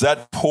was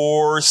that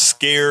poor,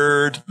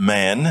 scared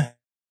man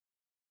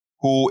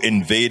who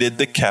invaded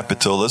the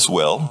Capitol as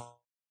well.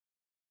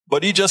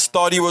 But he just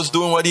thought he was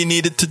doing what he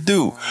needed to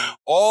do.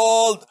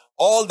 All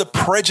the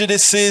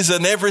prejudices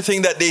and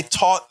everything that they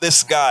taught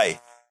this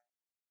guy,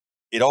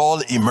 it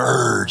all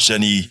emerged,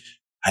 and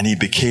he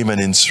became an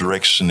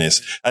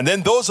insurrectionist. And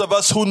then those of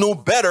us who knew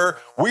better,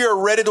 we are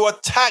ready to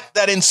attack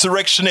that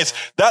insurrectionist,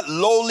 that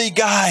lowly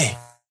guy.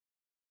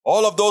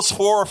 All of those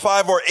 400 or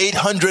 500 or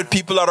 800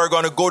 people that are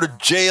going to go to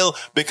jail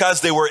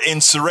because they were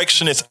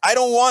insurrectionists. I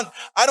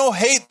don't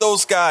hate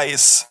those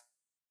guys.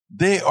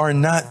 They are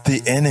not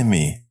the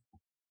enemy.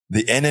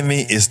 The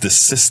enemy is the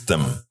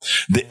system.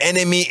 The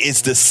enemy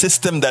is the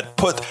system that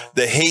put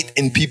the hate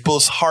in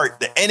people's heart.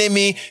 The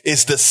enemy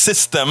is the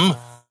system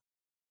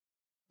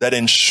that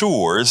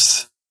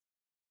ensures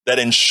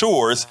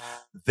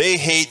they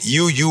hate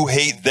you, you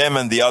hate them,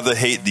 and the other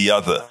hate the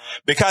other.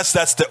 Because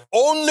that's the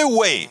only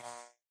way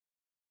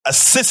a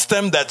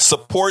system that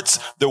supports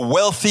the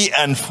wealthy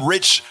and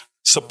rich,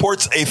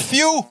 supports a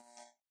few,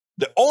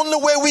 the only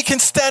way we can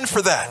stand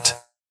for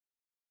that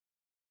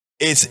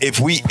is if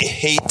we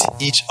hate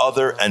each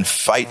other and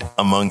fight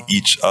among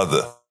each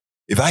other.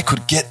 If I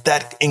could get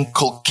that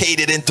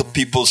inculcated into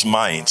people's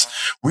minds,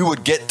 we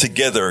would get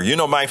together. You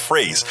know my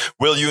phrase,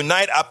 we'll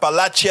unite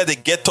Appalachia, the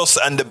ghettos,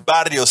 and the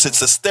barrios.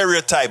 It's a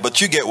stereotype, but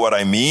you get what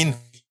I mean.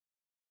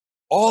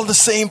 All the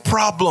same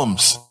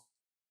problems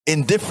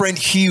in different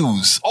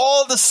hues.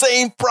 All the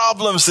same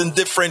problems in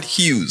different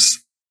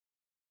hues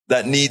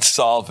that need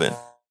solving.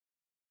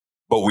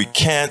 But we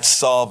can't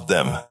solve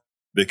them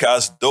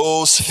because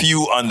those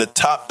few on the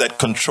top that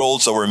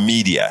controls our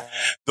media,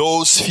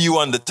 those few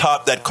on the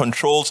top that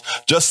controls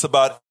just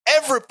about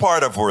every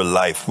part of our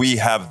life, we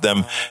have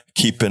them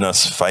keeping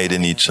us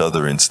fighting each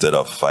other instead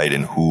of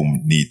fighting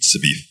whom needs to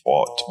be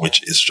fought,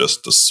 which is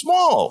just a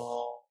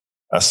small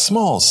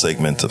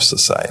segment of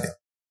society.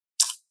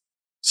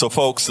 So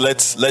folks,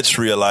 let's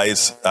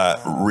realize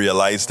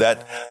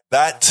that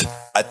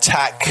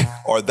attack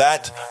or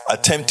that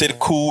attempted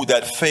coup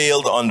that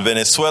failed on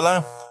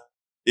Venezuela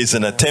is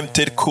an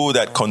attempted coup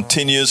that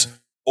continues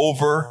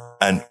over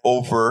and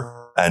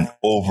over and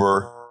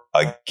over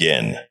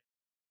again.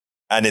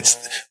 And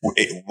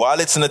while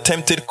it's an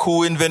attempted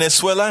coup in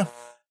Venezuela,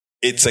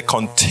 it's a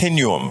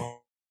continuum.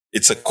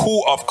 It's a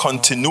coup of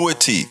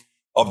continuity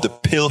of the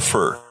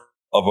pilfer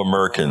of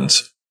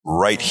Americans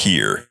right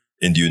here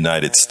in the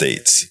United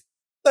States.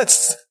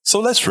 Let's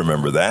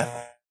remember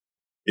that.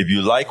 If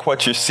you like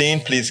what you're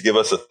seeing, please give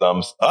us a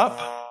thumbs up.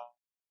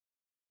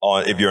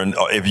 If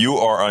you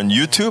are on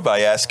YouTube,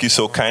 I ask you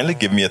so kindly,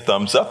 give me a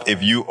thumbs up.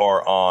 If you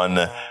are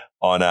on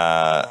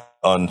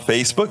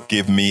Facebook,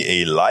 give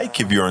me a like.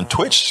 If you're on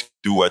Twitch,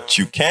 do what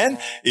you can.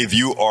 If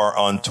you are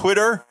on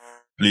Twitter,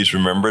 please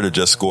remember to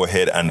just go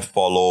ahead and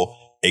follow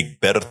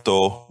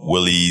Egberto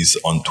Willies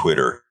on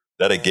Twitter.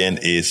 That again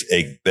is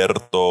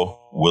Egberto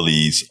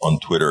Willies on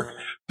Twitter.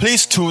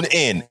 Please tune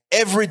in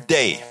every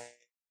day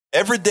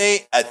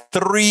at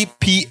 3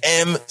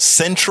 p.m.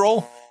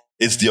 Central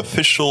is the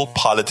official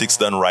Politics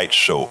Done Right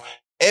show.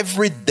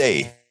 Every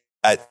day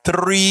at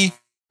 3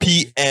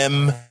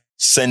 p.m.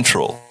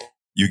 Central,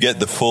 you get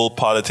the full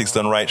Politics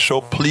Done Right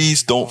show.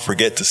 Please don't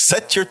forget to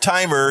set your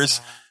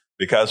timers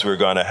because we're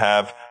going to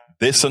have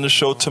this on the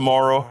show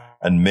tomorrow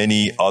and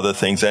many other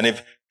things. And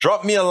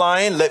drop me a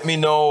line. Let me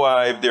know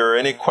if there are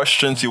any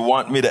questions you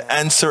want me to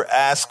answer,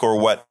 ask, or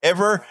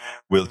whatever.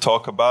 We'll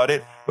talk about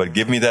it. But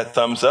give me that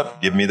thumbs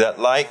up. Give me that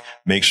like.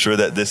 Make sure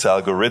that this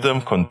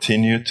algorithm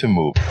continue to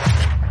move.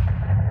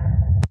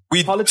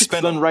 Politics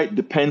Done Right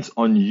depends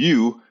on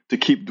you to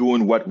keep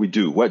doing what we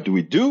do. What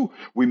do?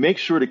 We make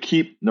sure to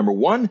keep, number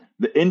one,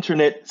 the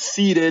internet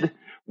seeded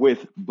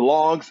with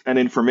blogs and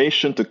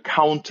information to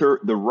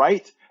counter the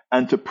right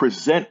and to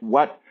present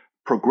what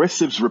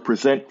progressives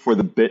represent for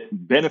the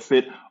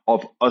benefit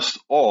of us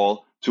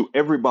all to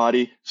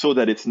everybody so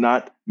that it's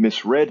not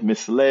misread,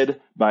 misled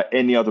by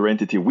any other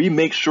entity. We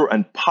make sure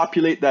and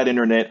populate that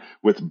internet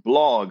with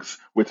blogs,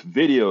 with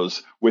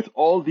videos, with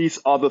all these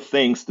other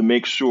things to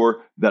make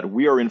sure that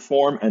we are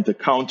informed and to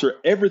counter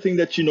everything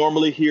that you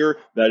normally hear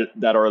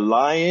that are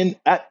lying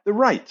at the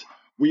right.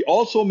 We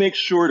also make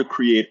sure to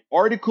create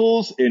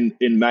articles in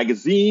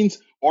magazines,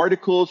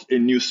 articles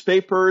in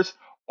newspapers,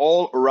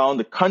 all around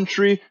the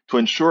country to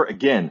ensure,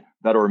 again,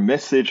 that our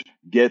message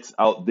gets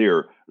out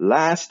there.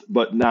 Last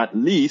but not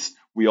least,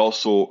 we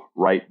also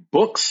write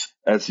books.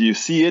 As you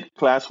see it,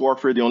 Class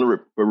Warfare, the only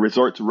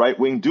resort to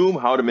right-wing doom,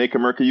 How to Make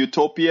America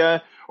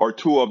Utopia, are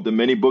two of the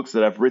many books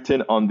that I've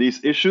written on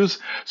these issues.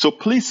 So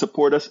please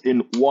support us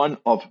in one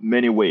of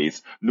many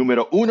ways.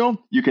 Numero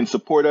uno, you can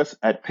support us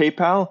at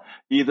PayPal,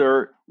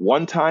 either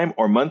one time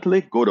or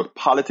monthly. Go to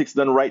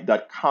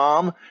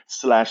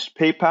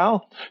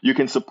politicsdoneright.com/PayPal. You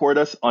can support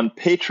us on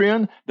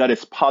Patreon. That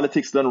is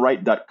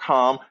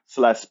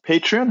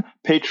politicsdoneright.com/Patreon.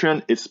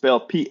 Patreon is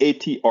spelled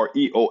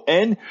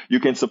Patreon. You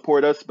can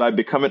support us by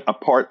becoming a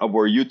part of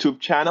our YouTube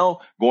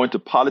channel, going to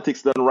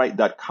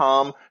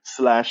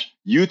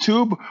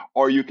politicsdoneright.com/YouTube,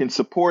 or you can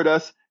support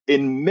us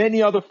in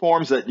many other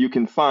forms that you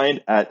can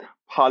find at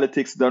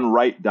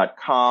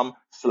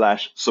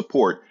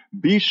politicsdoneright.com/support.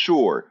 Be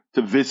sure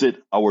to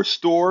visit our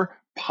store,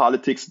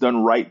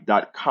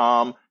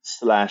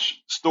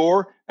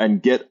 politicsdoneright.com/store, and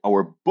get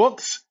our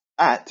books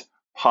at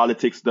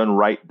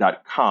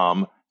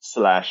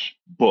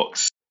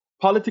politicsdoneright.com/books.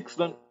 Politics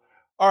Done.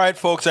 All right,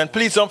 folks, and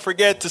please don't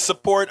forget to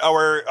support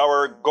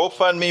our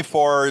GoFundMe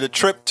for the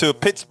trip to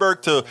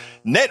Pittsburgh to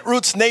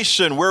Netroots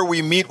Nation, where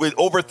we meet with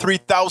over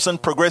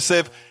 3,000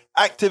 progressive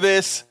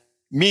activists,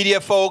 media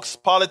folks,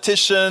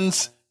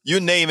 politicians, you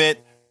name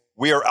it.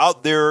 We are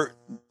out there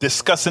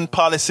discussing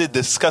policy,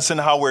 discussing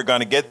how we're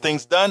going to get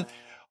things done.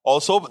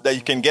 Also, that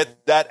you can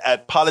get that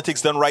at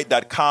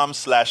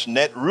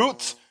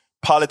politicsdoneright.com/netroots,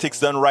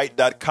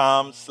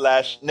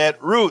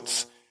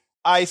 politicsdoneright.com/netroots.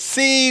 I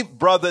see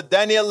Brother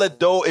Daniel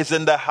Ledo is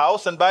in the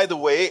house. And by the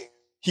way,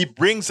 he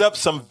brings up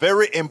some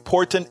very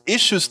important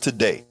issues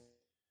today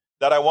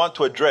that I want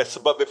to address.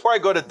 But before I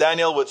go to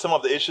Daniel with some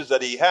of the issues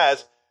that he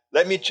has,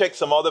 let me check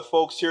some other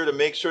folks here to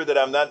make sure that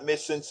I'm not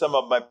missing some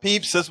of my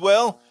peeps as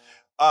well.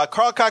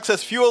 Carl Cox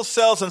says fuel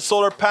cells and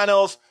solar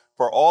panels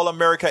for all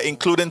America,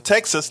 including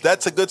Texas.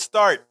 That's a good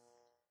start.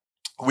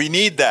 We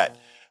need that.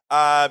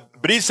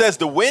 But he says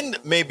the wind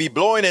may be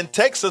blowing in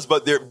Texas,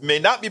 but there may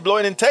not be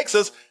blowing in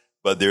Texas,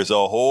 but there's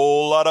a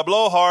whole lot of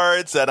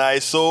blowhards, and I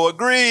so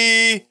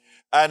agree.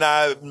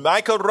 And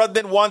Michael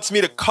Rudden wants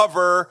me to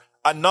cover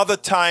another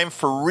time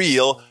for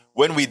real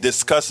when we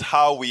discuss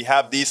how we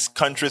have these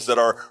countries that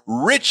are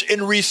rich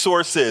in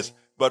resources,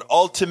 but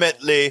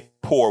ultimately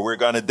poor. We're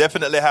going to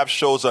definitely have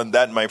shows on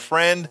that, my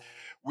friend.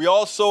 We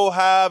also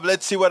have,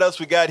 let's see what else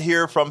we got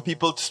here from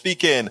people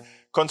speaking.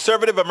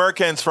 Conservative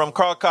Americans from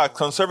Carl Cox.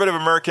 Conservative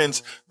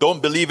Americans don't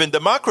believe in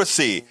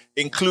democracy,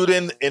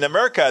 including in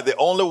America. They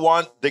only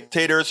want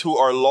dictators who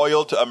are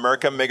loyal to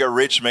America, mega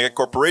rich, mega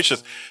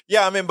corporations.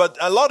 Yeah, I mean, but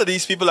a lot of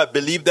these people that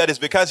believe that is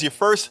because you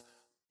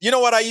know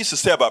what I used to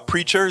say about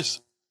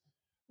preachers?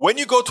 When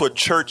you go to a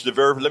church,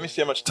 let me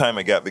see how much time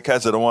I got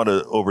because I don't want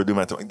to overdo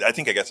my time. I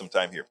think I got some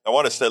time here. I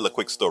want to tell a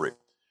quick story.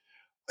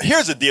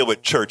 here's the deal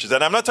with churches,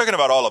 and I'm not talking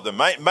about all of them.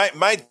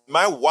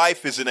 My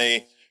wife is in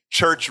a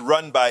church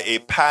run by a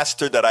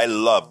pastor that I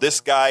love. This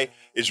guy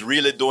is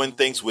really doing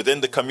things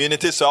within the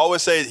community. So I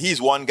always say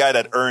he's one guy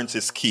that earns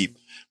his keep.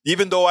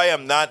 Even though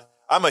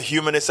I'm a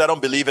humanist. I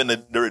don't believe in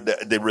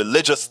the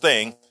religious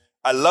thing.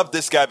 I love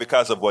this guy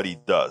because of what he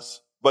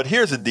does. But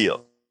here's the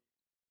deal.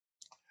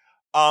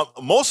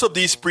 Most of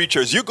these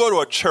preachers, you go to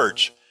a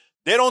church,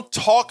 they don't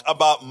talk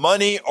about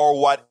money or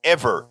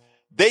whatever.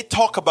 They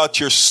talk about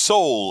your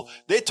soul.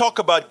 They talk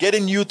about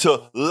getting you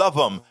to love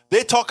them.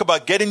 They talk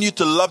about getting you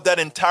to love that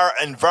entire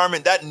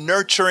environment, that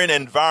nurturing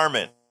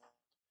environment.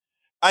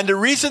 And the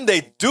reason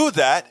they do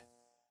that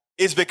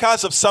is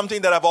because of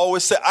something that I've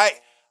always said.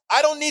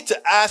 I don't need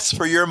to ask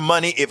for your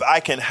money if I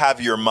can have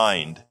your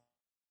mind.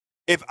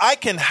 If I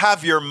can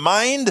have your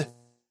mind,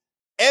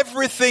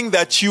 everything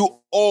that you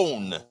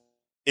own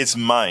is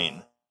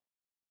mine.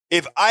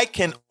 If I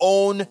can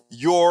own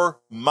your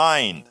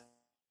mind,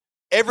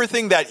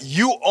 everything that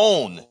you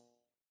own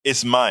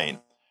is mine.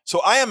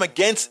 So I am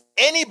against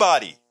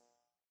anybody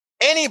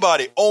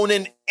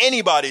owning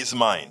anybody's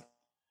mind.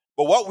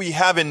 But what we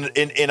have in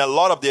a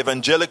lot of the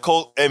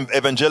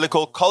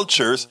evangelical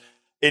cultures,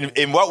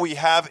 in what we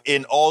have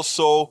in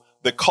also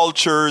the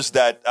cultures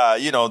that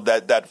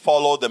that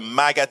follow the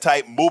MAGA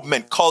type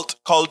movement cult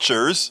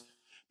cultures,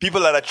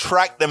 people that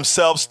attract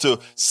themselves to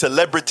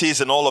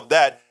celebrities and all of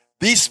that,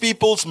 these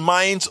people's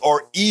minds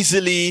are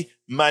easily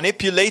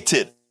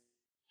manipulated.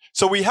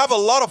 So we have a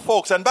lot of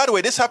folks, and by the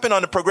way, this happened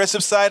on the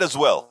progressive side as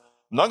well.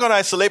 I'm not going to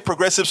isolate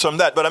progressives from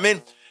that, but I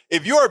mean,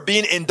 if you are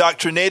being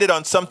indoctrinated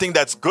on something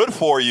that's good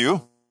for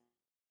you,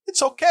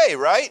 it's okay,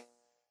 right?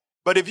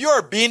 But if you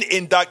are being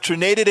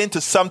indoctrinated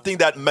into something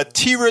that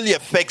materially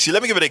affects you,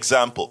 let me give an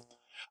example.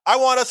 I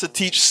want us to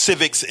teach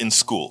civics in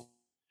school.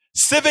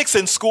 Civics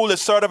in school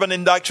is sort of an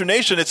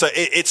indoctrination.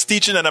 It's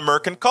teaching an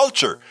American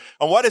culture.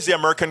 And what is the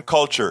American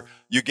culture?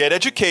 You get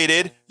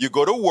educated, you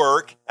go to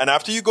work, and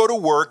after you go to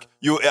work,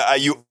 you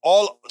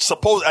all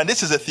suppose, and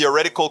this is a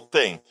theoretical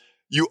thing,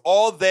 you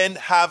all then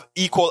have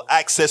equal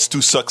access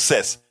to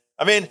success.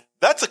 I mean,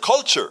 that's a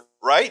culture,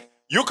 right?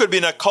 You could be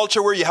in a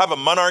culture where you have a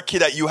monarchy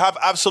that you have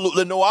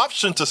absolutely no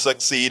option to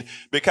succeed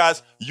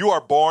because you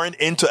are born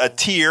into a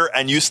tier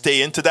and you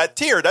stay into that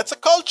tier. That's a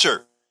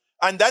culture.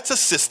 And that's a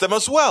system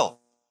as well.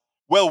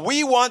 Well,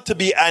 we want to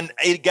be an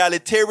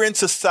egalitarian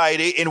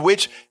society in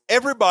which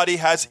everybody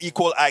has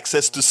equal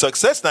access to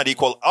success, not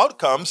equal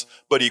outcomes,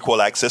 but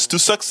equal access to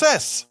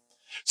success.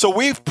 So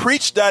we've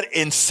preached that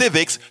in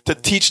civics to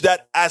teach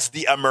that as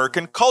the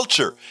American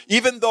culture,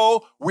 even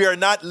though we are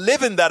not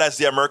living that as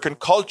the American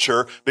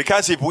culture,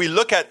 because if we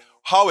look at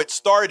how it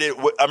started,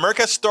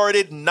 America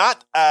started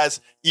not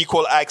as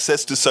equal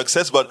access to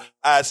success, but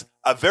as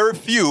a very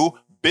few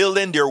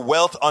building their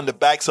wealth on the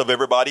backs of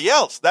everybody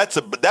else. That's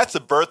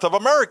the birth of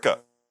America.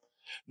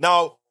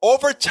 Now,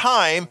 over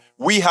time,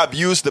 we have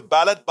used the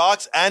ballot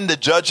box and the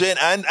judging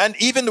and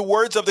even the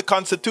words of the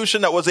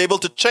Constitution that was able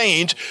to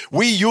change.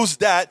 We use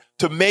that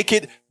to make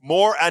it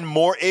more and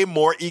more a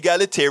more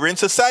egalitarian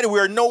society. We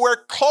are nowhere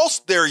close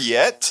there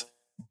yet,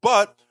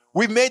 but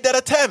we made that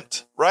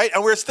attempt, right?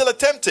 And we're still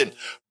attempting.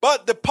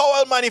 But the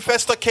Powell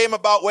Manifesto came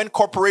about when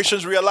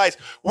corporations realized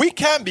we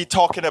can't be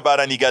talking about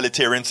an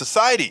egalitarian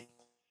society.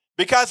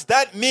 Because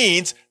that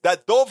means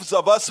that those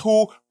of us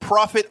who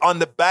profit on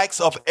the backs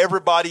of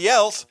everybody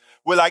else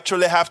will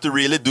actually have to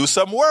really do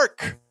some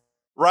work,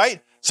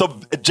 right?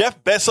 So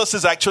Jeff Bezos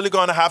is actually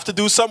going to have to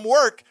do some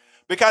work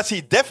because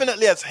he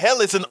definitely as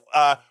hell isn't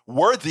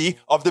worthy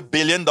of the $1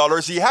 billion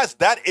he has.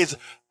 That is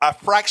a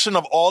fraction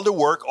of all the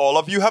work all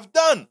of you have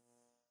done.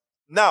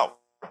 Now,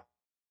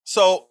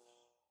 so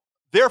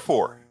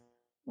therefore,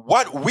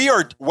 what we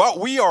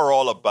are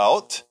all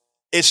about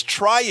is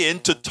trying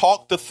to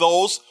talk to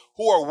those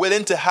who are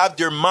willing to have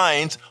their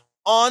minds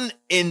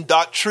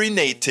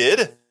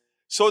unindoctrinated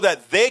so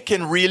that they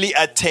can really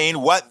attain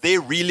what they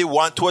really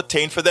want to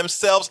attain for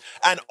themselves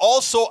and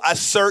also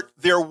assert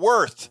their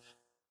worth.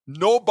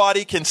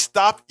 Nobody can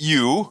stop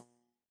you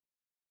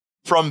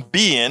from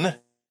being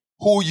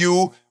who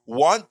you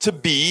want to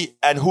be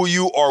and who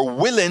you are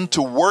willing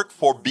to work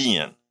for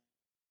being.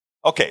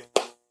 Okay,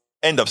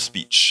 end of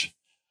speech.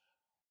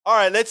 All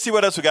right, let's see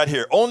what else we got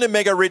here. Only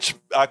mega rich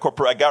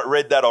corporate. I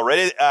read that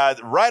already.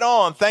 Right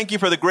on. Thank you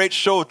for the great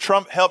show.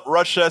 Trump helped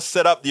Russia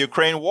set up the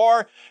Ukraine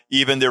war.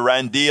 Even the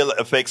Iran deal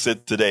affects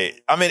it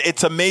today. I mean,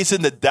 it's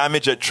amazing the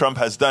damage that Trump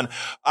has done.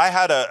 I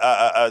had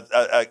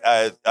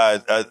a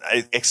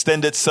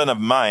extended son of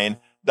mine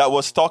that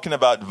was talking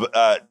about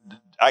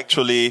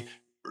actually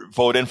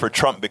voting for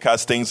Trump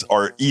because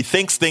he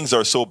thinks things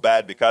are so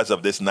bad because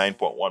of this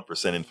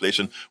 9.1%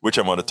 inflation, which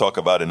I'm going to talk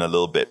about in a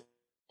little bit.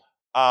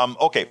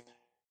 Okay.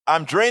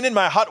 I'm draining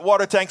my hot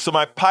water tank so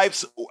my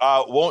pipes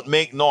won't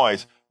make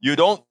noise. You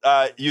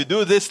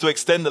do this to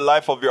extend the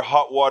life of your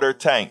hot water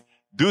tank.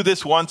 Do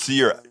this once a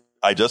year.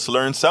 I just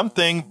learned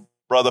something,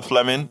 Brother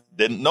Fleming.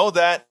 Didn't know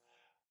that.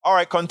 All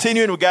right,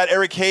 continuing. We got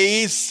Eric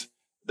Hayes.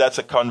 That's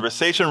a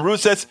conversation.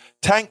 Ruth says,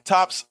 tank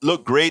tops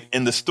look great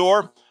in the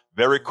store.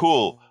 Very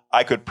cool.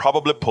 I could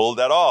probably pull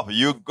that off.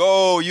 You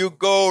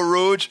go,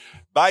 Rouge.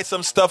 Buy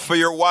some stuff for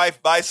your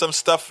wife. Buy some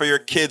stuff for your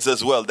kids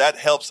as well. That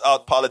helps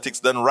out Politics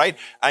Done Right.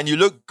 And you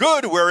look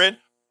good wearing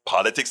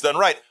Politics Done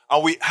Right.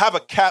 And we have a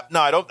cap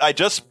now. I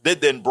just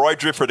did the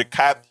embroidery for the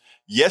cap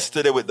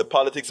yesterday with the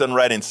Politics Done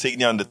Right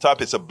insignia on the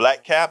top. It's a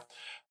black cap.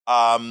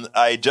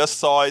 I just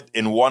saw it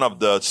in one of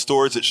the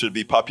stores. It should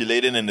be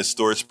populating in the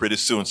stores pretty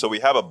soon. So we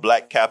have a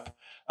black cap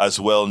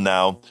as well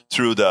now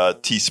through the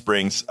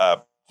Teesprings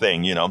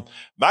thing, you know.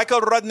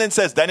 Michael Rudnan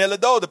says, Daniel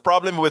Ledo, the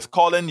problem with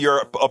calling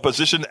your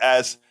opposition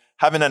as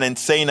having an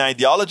insane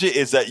ideology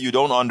is that you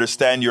don't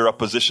understand your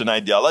opposition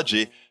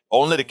ideology,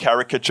 only the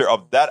caricature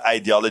of that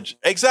ideology.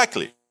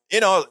 Exactly.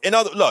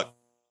 Look,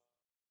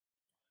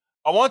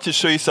 I want to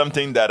show you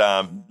something that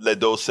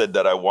Ledo said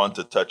that I want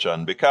to touch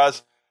on,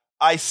 because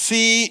I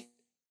see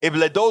if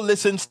Ledo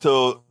listens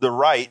to the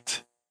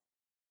right,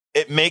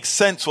 it makes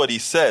sense what he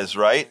says,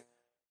 right?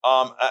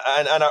 And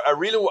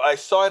I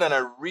saw it and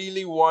I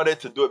really wanted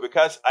to do it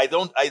because I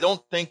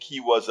don't think he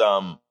was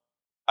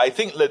I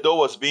think Ledo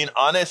was being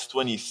honest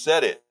when he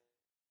said it.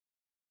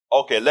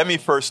 Okay, let me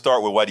first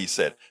start with what he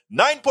said.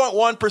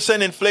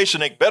 9.1%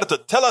 inflation.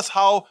 Egberto, tell us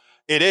how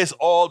it is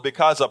all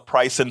because of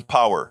price and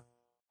power.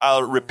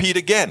 I'll repeat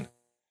again.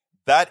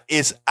 That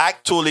is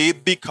actually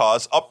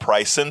because of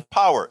price and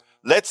power.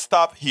 Let's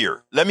stop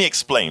here. Let me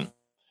explain.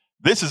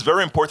 This is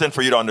very important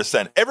for you to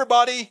understand.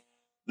 Everybody,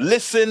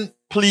 listen,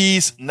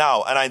 please,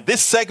 now. And in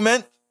this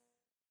segment,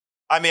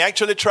 I may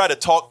actually try to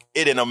talk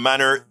it in a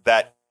manner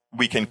that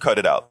we can cut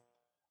it out.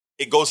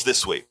 It goes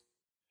this way.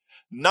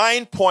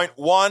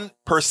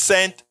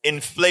 9.1%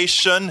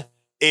 inflation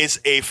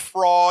is a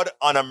fraud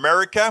on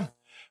America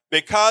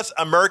because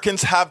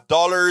Americans have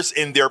dollars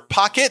in their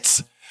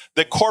pockets.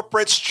 The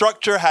corporate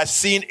structure has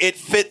seen it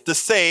fit to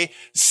say,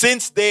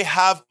 since they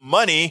have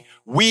money,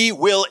 we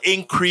will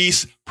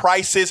increase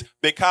prices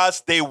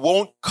because they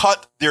won't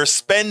cut their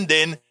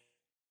spending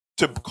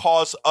to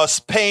cause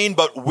us pain,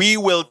 but we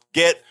will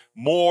get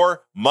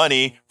more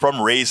money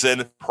from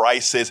raising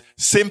prices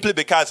simply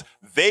because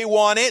they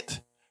want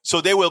it,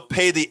 so they will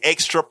pay the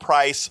extra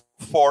price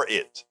for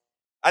it.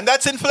 And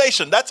that's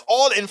inflation. That's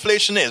all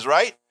inflation is,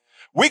 right?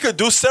 We could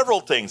do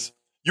several things.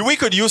 We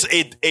could use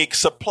a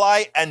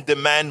supply and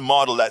demand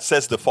model that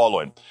says the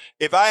following.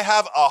 If I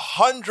have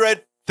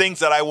 100 things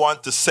that I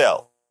want to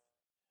sell,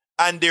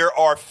 and there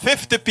are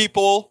 50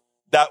 people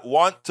that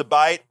want to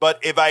buy it, but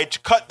if I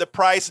cut the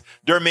price,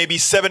 there may be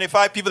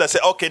 75 people that say,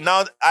 okay,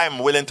 now I'm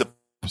willing to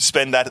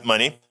spend that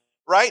money,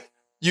 right?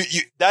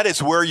 That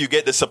is where you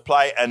get the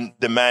supply and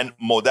demand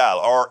model.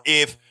 Or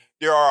if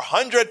there are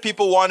 100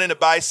 people wanting to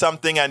buy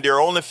something and there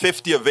are only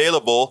 50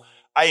 available,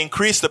 I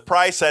increase the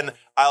price, and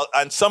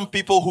some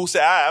people who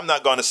say, I'm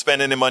not going to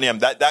spend any money,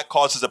 that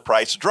causes the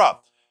price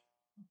drop.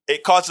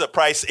 It causes the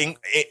price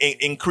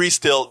increase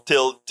till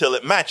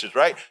it matches,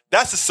 right?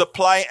 That's the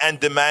supply and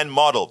demand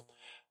model.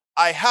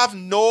 I have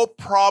no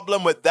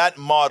problem with that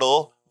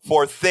model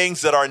for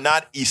things that are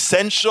not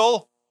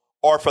essential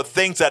or for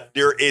things that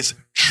there is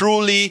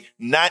truly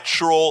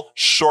natural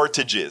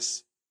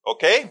shortages.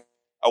 Okay?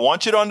 I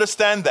want you to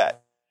understand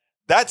that.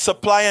 That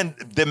supply and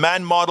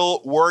demand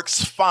model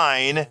works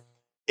fine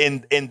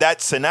in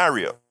that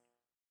scenario.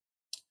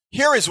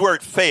 Here is where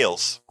it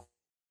fails.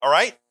 All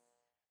right?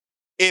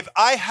 If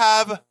I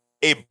have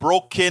a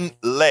broken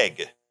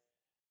leg,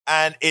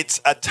 and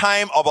it's a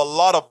time of a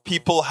lot of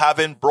people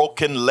having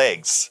broken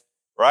legs,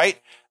 right?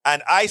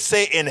 And I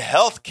say in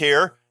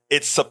healthcare,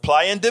 it's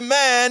supply and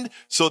demand.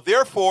 So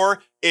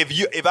therefore,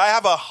 if I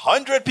have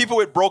 100 people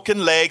with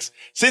broken legs,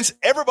 since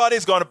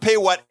everybody's going to pay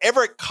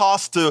whatever it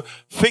costs to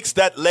fix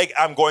that leg,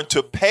 I'm going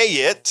to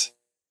pay it,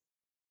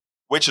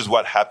 which is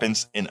what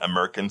happens in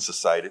American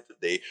society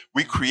today.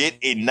 We create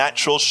a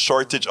natural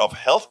shortage of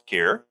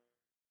healthcare,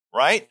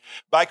 right?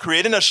 By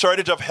creating a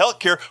shortage of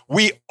healthcare,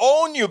 we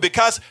own you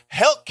because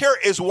healthcare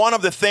is one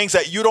of the things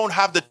that you don't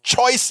have the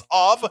choice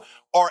of,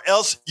 or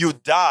else you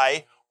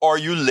die or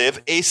you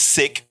live a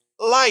sick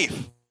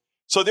life.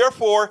 So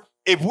therefore,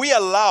 if we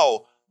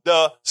allow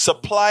the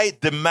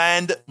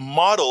supply-demand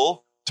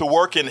model to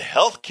work in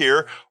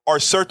healthcare or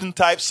certain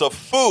types of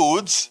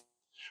foods,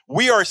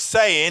 we are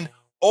saying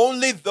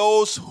only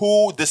those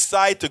who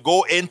decide to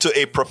go into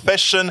a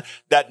profession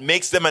that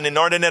makes them an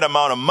inordinate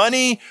amount of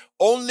money,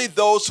 only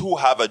those who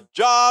have a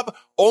job,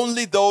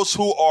 only those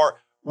who are,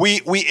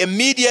 we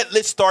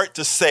immediately start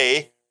to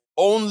say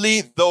only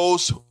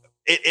those,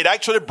 it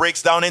actually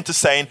breaks down into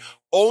saying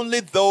only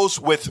those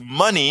with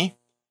money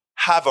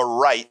have a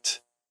right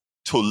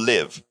to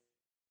live.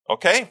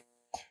 Okay?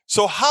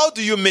 So how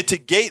do you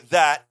mitigate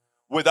that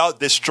without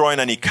destroying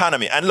an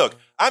economy? And look,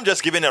 I'm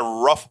just giving a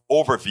rough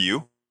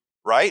overview,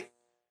 right?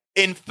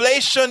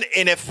 Inflation,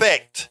 in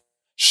effect,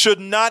 should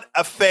not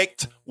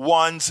affect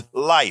one's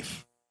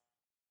life.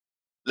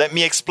 Let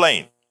me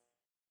explain.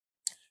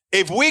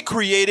 If we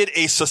created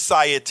a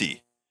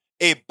society,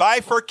 a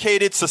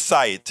bifurcated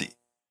society,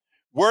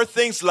 where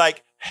things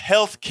like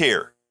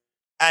healthcare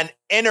and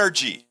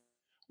energy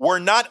were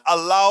not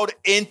allowed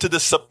into the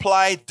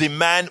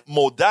supply-demand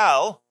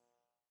model,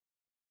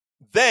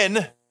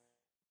 then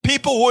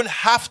people wouldn't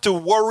have to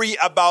worry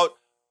about,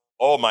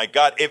 oh my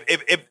God,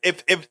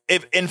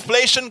 if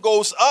inflation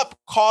goes up,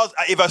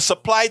 if a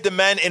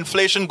supply-demand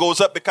inflation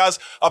goes up because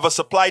of a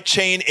supply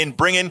chain in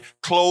bringing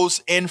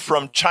clothes in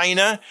from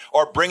China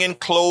or bringing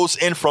clothes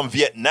in from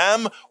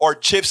Vietnam or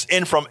chips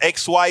in from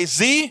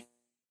XYZ,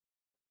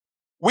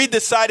 we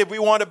decide if we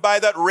want to buy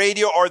that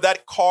radio or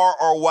that car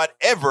or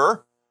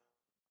whatever,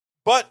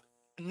 but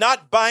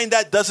not buying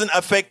that doesn't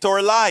affect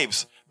our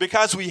lives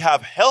because we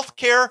have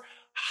healthcare,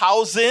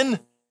 housing,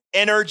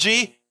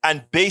 energy,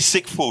 and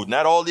basic food.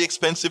 Not all the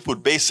expensive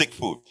food, basic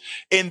food.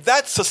 In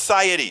that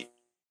society,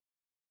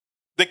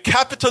 the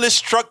capitalist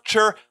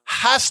structure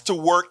has to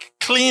work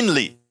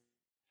cleanly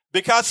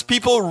because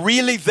people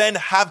really then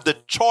have the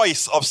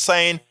choice of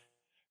saying,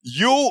 if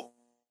you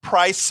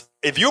price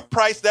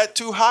that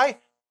too high,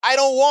 I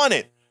don't want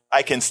it.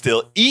 I can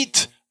still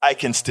eat, I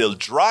can still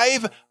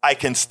drive, I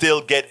can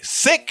still get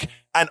sick,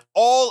 and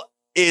all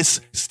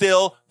is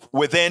still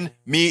within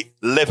me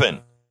living.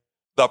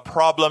 The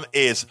problem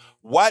is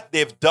what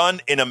they've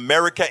done in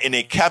America in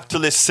a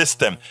capitalist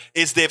system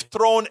is they've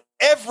thrown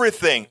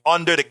everything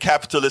under the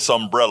capitalist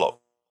umbrella.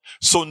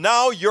 So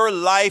now your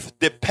life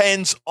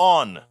depends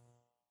on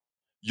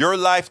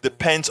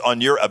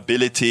your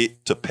ability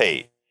to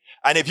pay.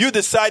 And if you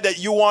decide that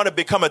you want to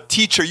become a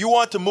teacher, you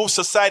want to move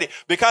society,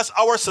 because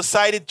our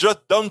society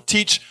just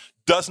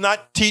does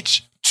not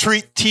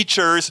treat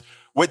teachers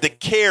with the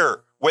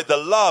care, with the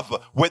love,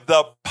 with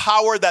the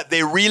power that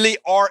they really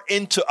are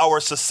into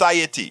our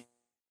society,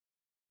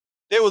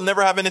 they will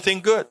never have anything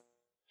good.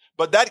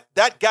 But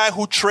that guy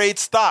who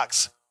trades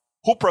stocks,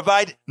 who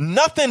provide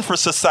nothing for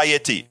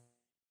society,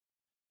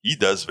 he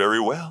does very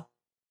well.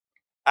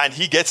 And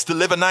he gets to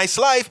live a nice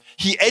life.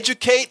 He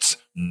educates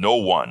no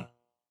one.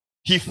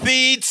 He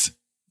feeds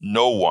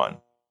no one.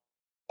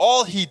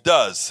 All he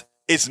does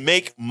is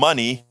make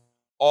money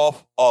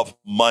off of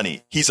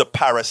money. He's a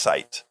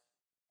parasite.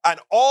 And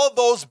all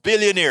those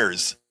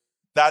billionaires,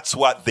 that's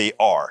what they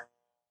are.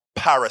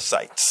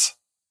 Parasites.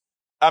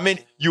 I mean,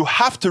 you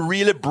have to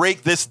really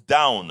break this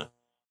down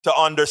to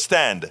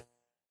understand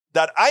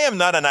that I am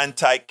not an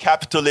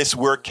anti-capitalist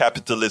where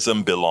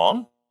capitalism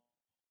belongs.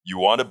 You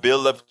want to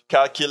build a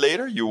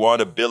calculator, you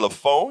want to build a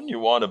phone, you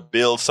want to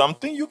build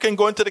something, you can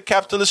go into the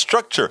capitalist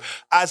structure.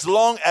 As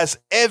long as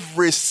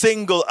every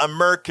single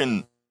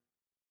American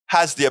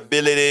has the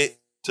ability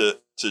to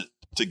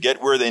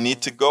get where they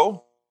need to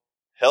go,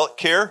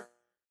 healthcare,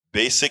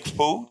 basic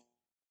food,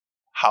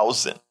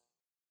 housing,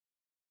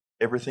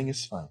 everything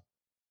is fine.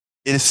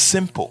 It is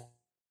simple.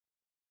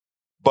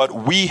 But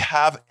we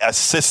have a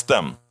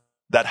system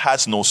that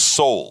has no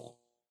soul,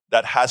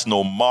 that has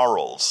no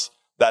morals,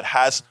 that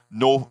has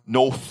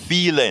no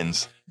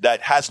feelings,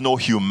 that has no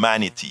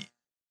humanity.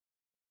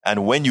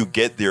 And when you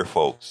get there,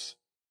 folks,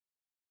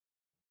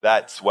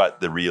 that's what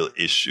the real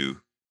issue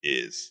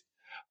is.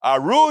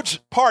 Rouge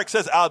Park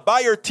says, I'll buy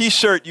your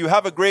t-shirt. You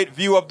have a great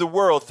view of the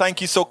world. Thank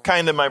you so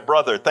kindly, my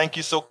brother. Thank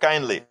you so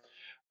kindly.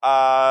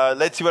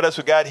 Let's see what else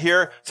we got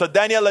here. So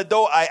Daniel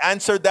Lado, I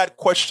answered that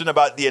question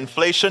about the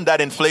inflation. That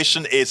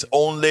inflation is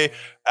only,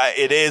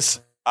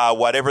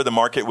 whatever the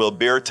market will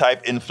bear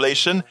type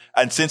inflation.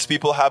 And since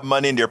people have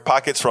money in their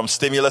pockets from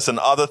stimulus and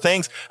other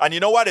things. And you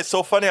know what? It's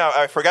so funny.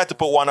 I forgot to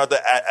put one other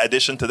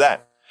addition to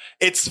that.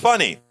 It's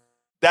funny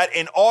that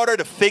in order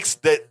to fix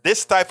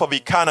this type of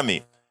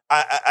economy,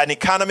 an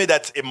economy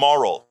that's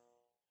immoral,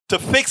 to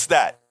fix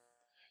that,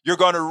 you're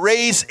going to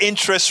raise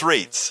interest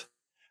rates.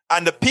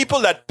 And the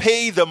people that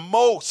pay the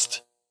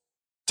most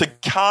to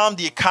calm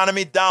the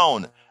economy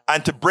down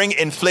and to bring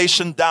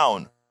inflation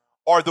down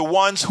are the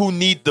ones who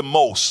need the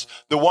most,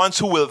 the ones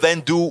who will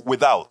then do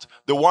without,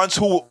 the ones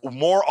who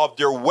more of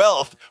their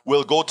wealth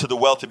will go to the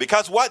wealthy.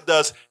 Because what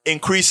does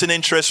increase in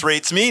interest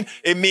rates mean?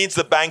 It means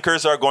the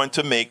bankers are going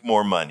to make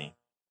more money.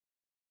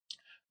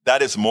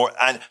 That is more.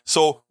 And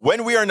so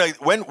when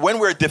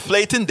we're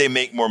deflating, they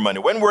make more money.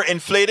 When we're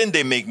inflating,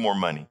 they make more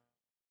money.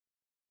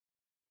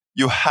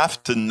 You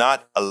have to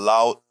not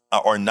allow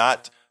or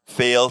not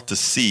fail to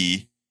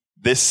see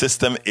this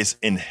system is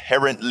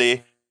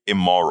inherently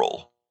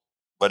immoral.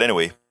 But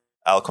anyway,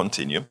 I'll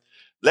continue.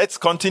 Let's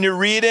continue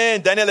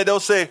reading. Daniel Lado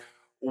say,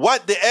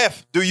 what the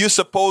F do you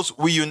suppose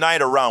we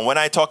unite around? When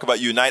I talk about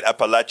unite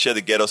Appalachia,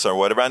 the ghettos or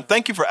whatever. And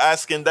thank you for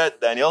asking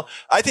that, Daniel.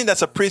 I think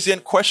that's a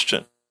prescient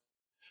question.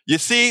 You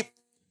see,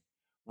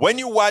 when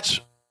you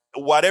watch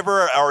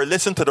whatever or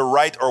listen to the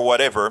right or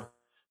whatever,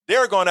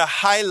 they're going to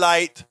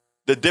highlight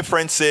the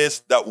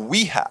differences that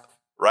we have,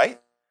 right?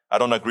 I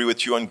don't agree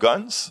with you on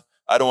guns.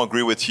 I don't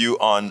agree with you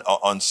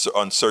on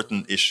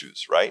certain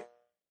issues, right?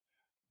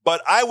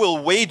 But I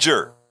will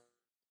wager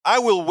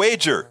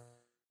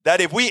that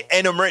if we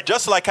enumerate,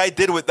 just like I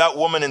did with that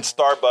woman in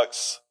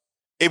Starbucks,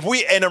 if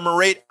we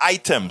enumerate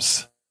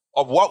items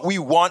of what we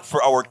want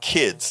for our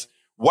kids,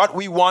 what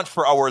we want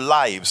for our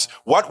lives,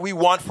 what we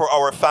want for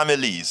our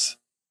families,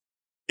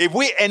 if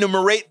we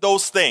enumerate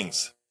those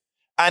things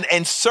and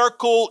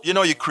encircle,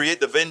 you create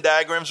the Venn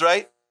diagrams,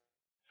 right?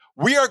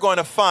 We are going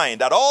to find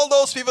that all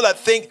those people that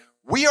think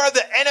We are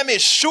the enemy.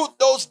 Shoot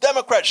those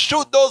Democrats.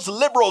 Shoot those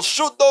liberals.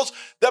 Shoot those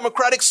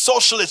democratic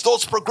socialists,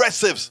 those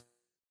progressives.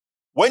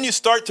 When you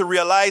start to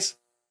realize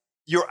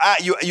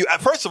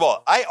first of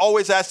all, I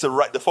always ask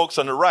the folks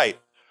on the right,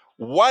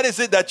 what is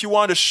it that you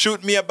want to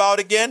shoot me about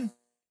again?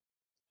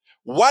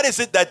 What is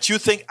it that you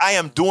think I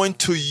am doing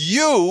to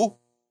you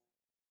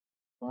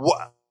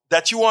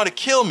that you want to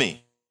kill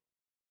me?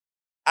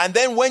 And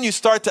then when you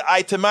start to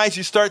itemize,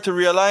 you start to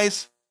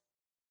realize,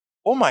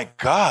 oh my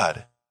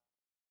God,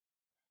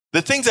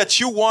 the things that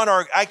you want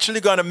are actually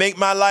going to make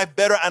my life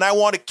better, and I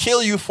want to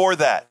kill you for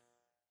that.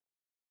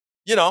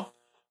 You know,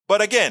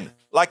 but again,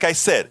 like I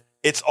said,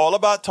 it's all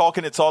about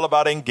talking. It's all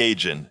about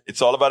engaging.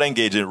 It's all about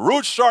engaging.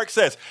 Rouge Shark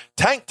says,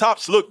 tank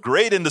tops look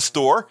great in the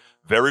store.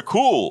 Very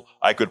cool.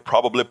 I could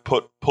probably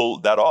pull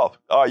that off.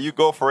 Oh, you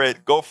go for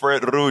it. Go for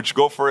it, Rouge.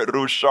 Go for it,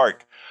 Rouge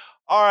Shark.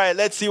 All right,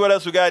 let's see what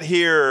else we got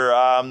here.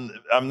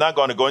 I'm not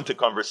going to go into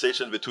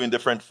conversations between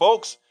different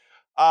folks.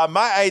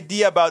 My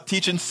idea about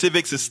teaching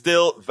civics is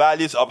still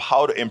values of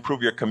how to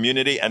improve your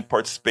community and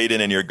participating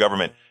in your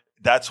government.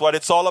 That's what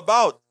it's all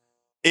about.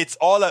 That's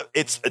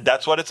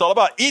what it's all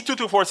about.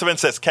 E2247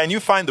 says, can you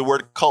find the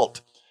word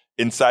cult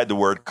inside the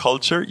word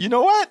culture? You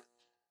know what?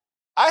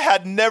 I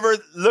had never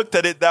looked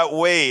at it that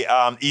way,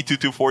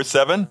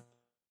 E2247.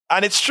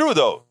 And it's true,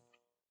 though.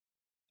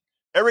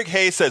 Eric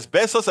Hayes says,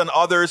 Bezos and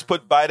others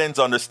put Biden's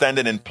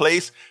understanding in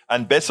place,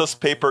 and Bezos'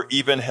 paper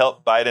even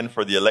helped Biden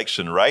for the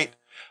election, right?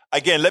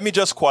 Again, let me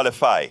just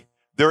qualify.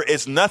 Look,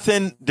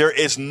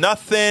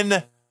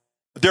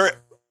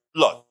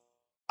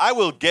 I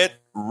will get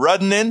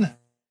Rudnin.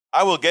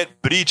 I will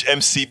get Breach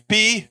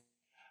MCP.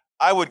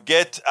 I would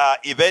get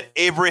Yvette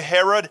Avery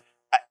Herod.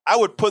 I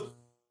would put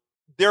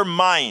their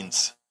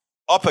minds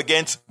up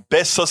against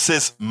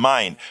Bezos's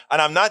mind.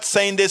 And I'm not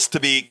saying this to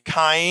be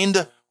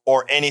kind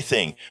or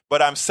anything,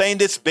 but I'm saying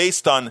this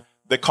based on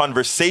the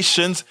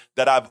conversations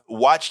that I've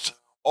watched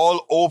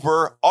all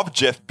over of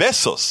Jeff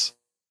Bezos,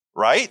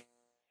 right?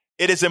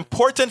 It is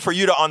important for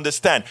you to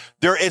understand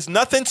there is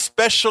nothing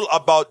special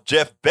about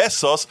Jeff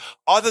Bezos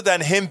other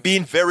than him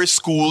being very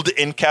schooled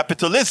in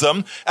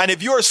capitalism. And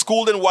if you are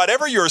schooled in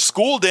whatever you're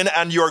schooled in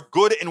and you're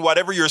good in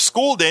whatever you're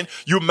schooled in,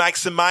 you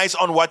maximize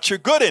on what you're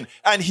good in.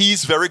 And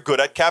he's very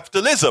good at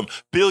capitalism.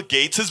 Bill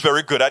Gates is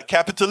very good at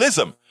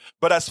capitalism.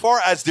 But as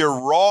far as their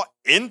raw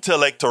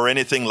intellect or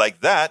anything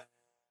like that,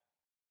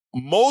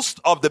 most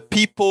of the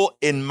people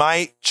in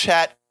my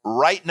chat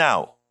right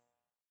now,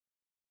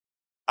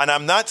 and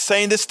I'm not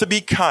saying this to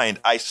be kind.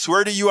 I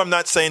swear to you, I'm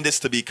not saying this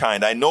to be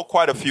kind. I know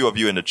quite a few of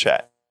you in the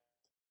chat.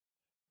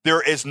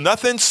 There is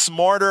nothing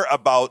smarter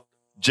about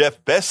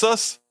Jeff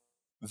Bezos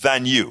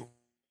than you.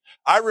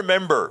 I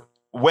remember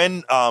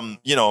when,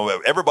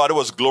 everybody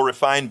was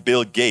glorifying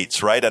Bill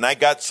Gates, right? And I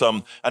got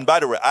and by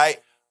the way, I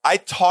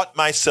taught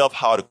myself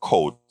how to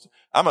code.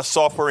 I'm a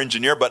software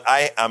engineer, but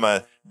I am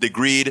a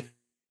degreed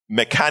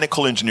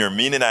mechanical engineer,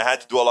 meaning I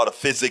had to do a lot of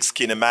physics,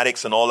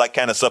 kinematics, and all that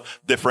kind of stuff,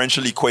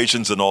 differential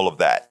equations and all of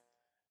that.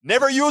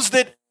 Never used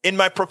it in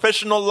my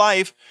professional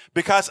life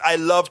because I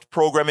loved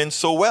programming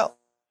so well.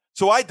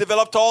 So I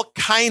developed all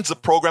kinds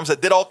of programs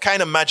that did all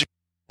kind of magic.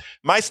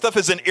 My stuff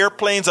is in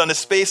airplanes, on the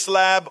space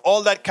lab,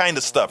 all that kind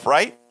of stuff,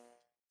 right?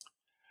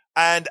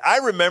 And I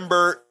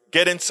remember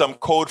getting some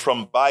code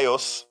from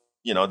BIOS,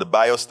 the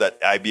BIOS that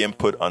IBM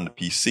put on the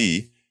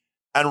PC,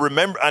 and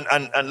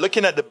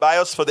looking at the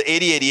BIOS for the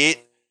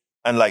 8088,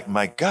 and like,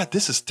 my God,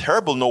 this is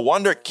terrible. No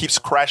wonder it keeps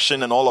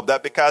crashing and all of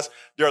that, because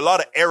there are a lot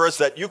of errors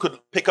that you could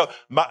pick up.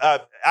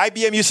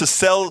 IBM used to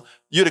sell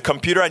you the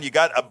computer, and you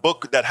got a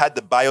book that had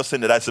the BIOS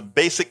in it. That's a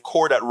basic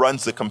core that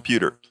runs the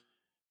computer.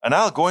 And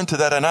I'll go into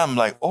that, and I'm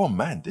like, oh,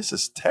 man, this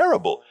is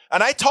terrible.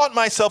 And I taught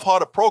myself how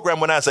to program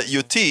when I was at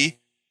UT,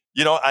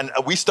 and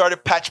we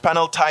started patch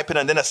panel typing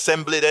and then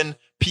assembly, then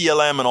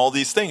PLM and all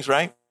these things,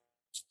 right?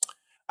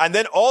 And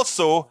then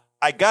also,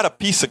 I got a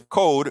piece of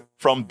code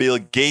from Bill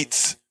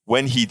Gates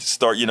when he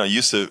started,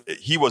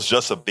 he was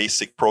just a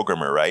basic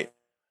programmer, right?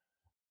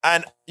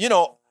 And,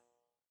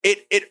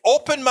 it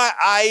opened my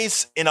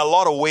eyes in a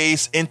lot of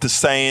ways into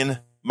saying,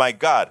 my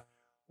God,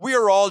 we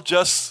are all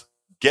just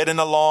getting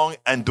along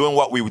and doing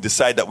what we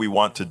decide that we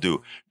want to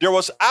do. There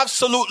was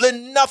absolutely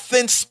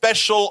nothing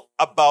special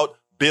about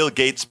Bill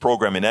Gates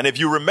programming. And if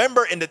you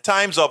remember in the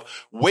times of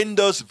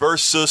Windows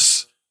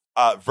versus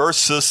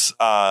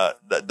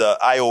the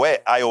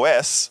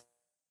iOS,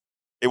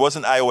 it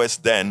wasn't iOS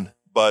then,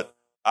 but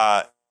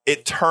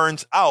it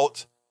turns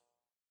out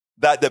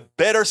that the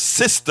better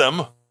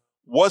system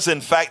was,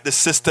 in fact, the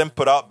system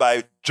put out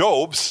by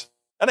Jobs.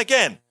 And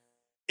again,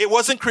 it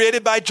wasn't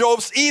created by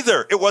Jobs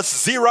either. It was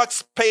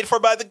Xerox, paid for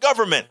by the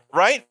government,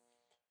 right?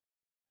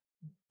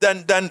 So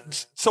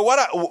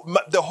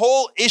the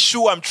whole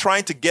issue I'm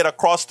trying to get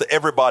across to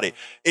everybody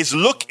is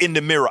look in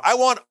the mirror. I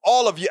want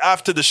all of you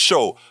after the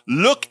show,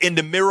 look in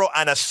the mirror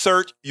and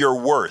assert your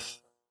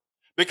worth.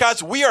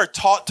 Because we are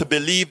taught to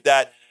believe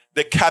that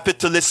the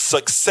capitalist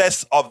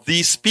success of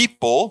these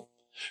people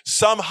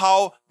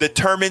somehow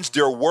determines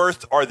their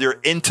worth or their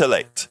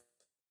intellect.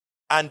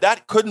 And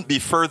that couldn't be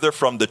further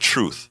from the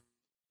truth.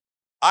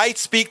 I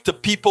speak to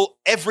people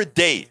every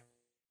day.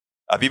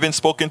 I've even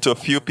spoken to a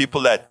few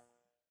people that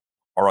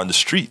are on the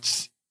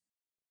streets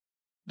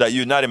that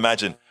you not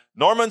imagine.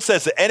 Norman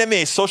says the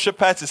enemy,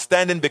 sociopaths, is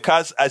standing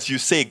because, as you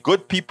say,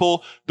 good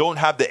people don't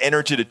have the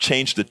energy to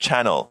change the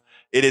channel.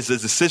 It is a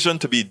decision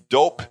to be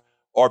dope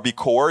or be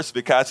coerced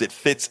because it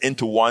fits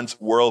into one's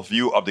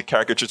worldview of the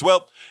caricatures.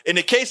 Well, in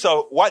the case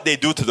of what they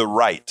do to the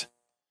right,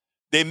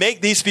 they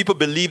make these people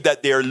believe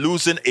that they are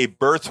losing a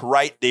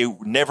birthright they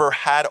never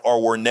had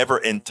or were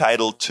never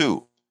entitled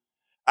to.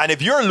 And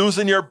if you're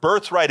losing your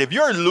birthright, if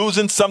you're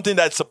losing something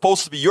that's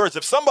supposed to be yours,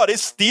 if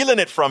somebody's stealing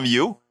it from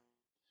you,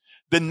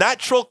 the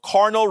natural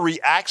carnal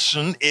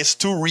reaction is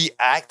to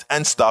react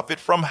and stop it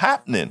from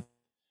happening.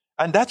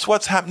 And that's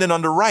what's happening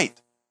on the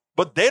right.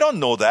 But they don't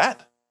know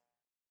that.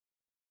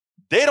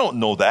 They don't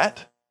know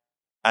that.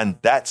 And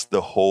that's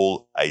the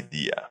whole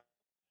idea.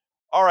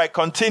 All right,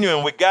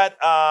 continuing. We got,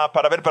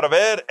 para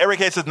ver. Eric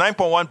Hayes says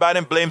 9.1,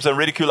 Biden blames and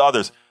ridicule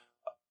others.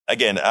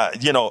 Again,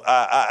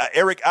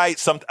 Eric,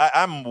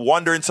 I'm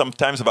wondering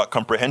sometimes about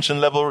comprehension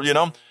level,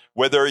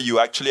 whether you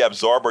actually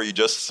absorb or you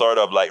just sort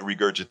of like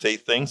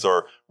regurgitate things,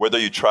 or whether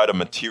you try to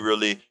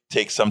materially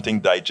take something,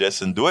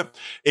 digest, and do it.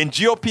 In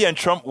GOP and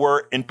Trump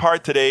were in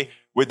part today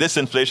with this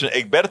inflation.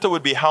 Egberto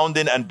would be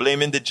hounding and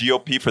blaming the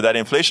GOP for that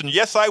inflation.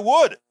 Yes, I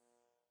would.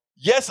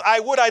 Yes, I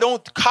would. I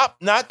don't cop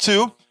not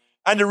to.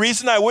 And the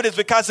reason I would is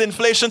because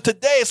inflation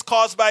today is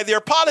caused by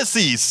their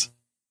policies.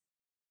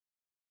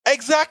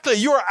 Exactly.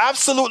 You are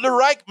absolutely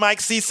right, Mike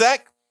Cisak.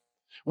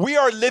 We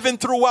are living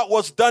through what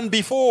was done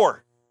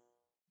before.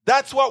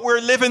 That's what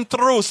we're living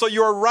through. So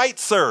you're right,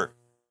 sir.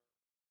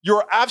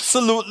 You're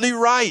absolutely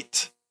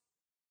right.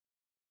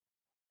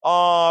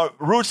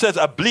 Rude says,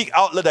 a bleak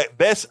outlet at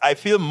best. I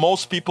feel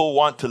most people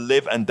want to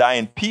live and die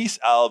in peace.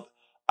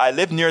 I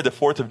live near the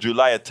 4th of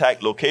July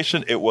attack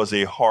location. It was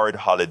a hard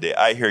holiday.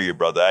 I hear you,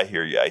 brother. I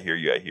hear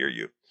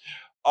you.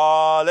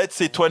 Let's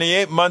see.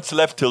 28 months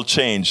left till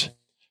change.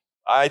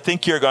 I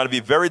think you're going to be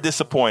very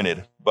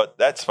disappointed, but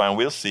that's fine.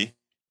 We'll see.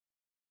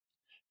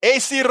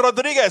 AC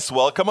Rodriguez,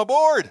 welcome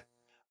aboard.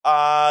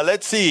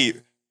 Let's see.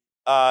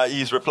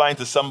 He's replying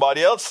to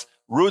somebody else.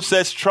 Rude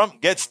says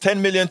Trump gets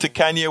 $10 million to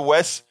Kanye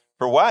West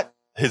for what?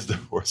 His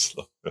divorce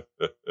law.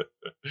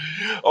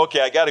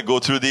 Okay, I got to go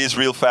through these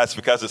real fast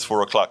because it's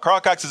 4 o'clock. Carl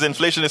Cox says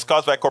inflation is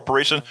caused by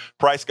corporation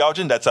price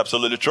gouging. That's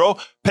absolutely true.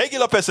 Peggy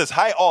Lopez says,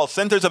 hi all.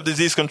 Centers of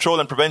Disease Control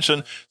and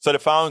Prevention. So they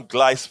found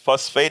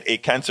glyphosate, a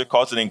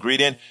cancer-causing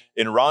ingredient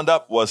in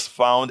Roundup, was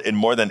found in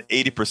more than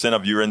 80%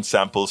 of urine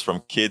samples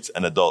from kids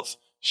and adults.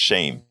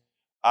 Shame.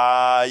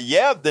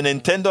 Yeah, the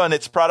Nintendo and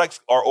its products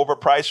are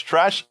overpriced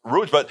trash.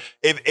 Rude, but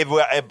if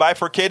a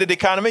bifurcated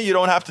economy, you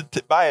don't have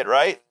to buy it,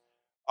 right?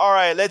 All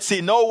right, let's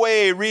see. No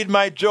way. Read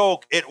my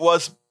joke. It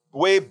was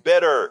way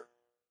better.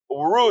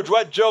 Rouge,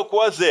 what joke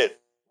was it?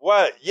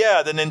 What?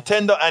 Yeah, the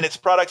Nintendo and its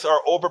products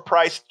are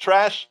overpriced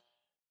trash.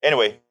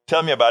 Anyway,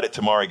 tell me about it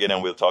tomorrow again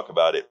and we'll talk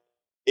about it.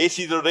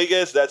 AC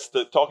Rodriguez, that's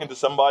talking to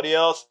somebody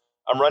else.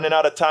 I'm running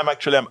out of time.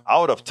 Actually, I'm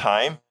out of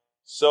time.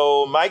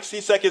 So Mike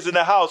Cisak is in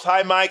the house.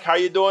 Hi, Mike. How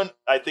you doing?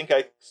 I think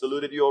I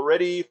saluted you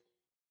already.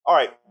 All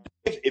right.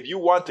 If you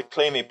want to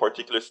claim a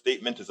particular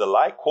statement is a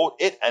lie, quote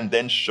it and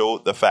then show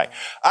the fact.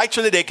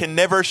 Actually, they can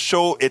never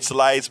show its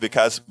lies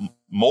because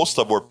most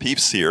of our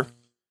peeps here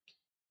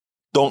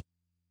don't.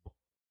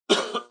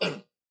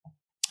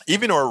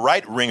 Even our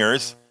right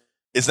ringers,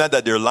 it's not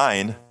that they're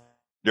lying.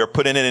 They're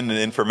putting in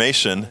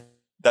information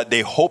that they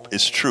hope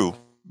is true.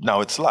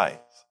 Now it's lies.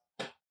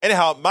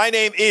 Anyhow, my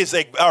name is,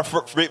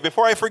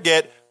 before I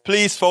forget,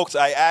 please, folks,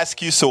 I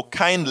ask you so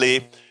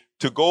kindly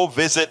to go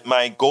visit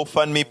my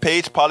GoFundMe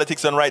page,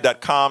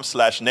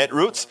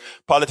 politicsdoneright.com/netroots,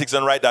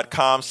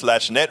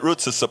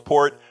 politicsdoneright.com/netroots to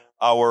support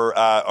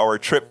our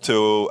trip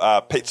to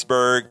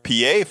Pittsburgh,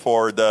 PA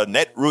for the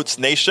Netroots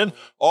Nation.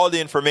 All the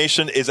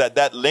information is at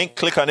that link.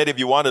 Click on it if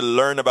you want to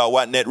learn about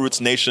what Netroots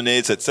Nation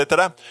is,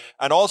 etc.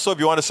 And also, if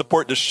you want to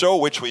support the show,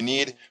 which we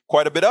need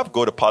quite a bit of,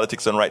 go to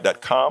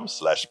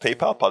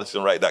politicsdoneright.com/PayPal,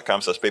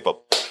 politicsdoneright.com/PayPal.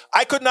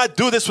 I could not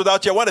do this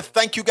without you. I want to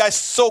thank you guys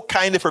so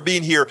kindly for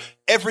being here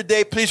every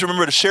day. Please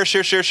remember to share.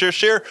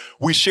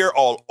 We share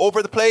all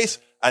over the place,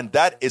 and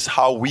that is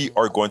how we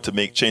are going to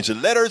make change. The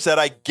letters that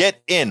I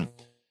get in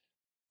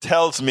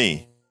tells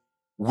me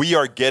we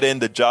are getting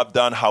the job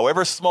done.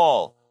 However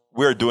small,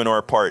 we're doing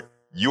our part.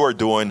 You are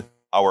doing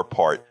our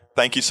part.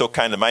 Thank you so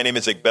kindly. My name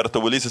is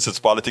Egberto Willis. This is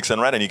Politics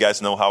and Right, and you guys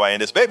know how I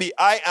end this. Baby,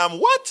 I am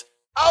what?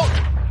 Out!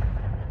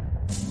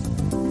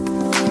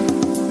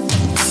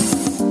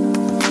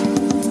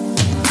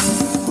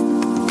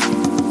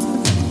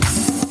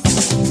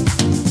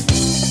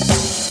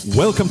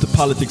 Welcome to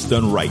Politics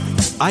Done Right.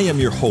 I am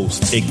your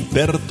host,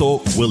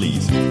 Egberto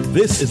Willis.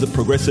 This is a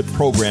progressive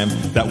program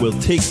that will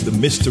take the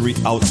mystery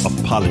out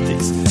of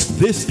politics.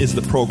 This is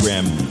the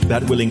program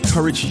that will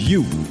encourage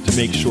you to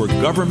make sure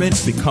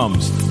government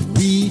becomes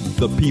we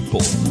the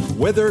people.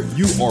 Whether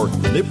you are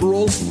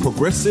liberal,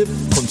 progressive,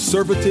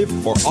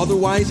 conservative, or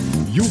otherwise,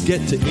 you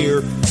get to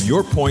air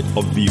your point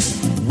of view.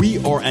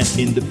 We are an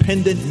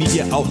independent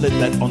media outlet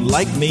that,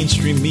 unlike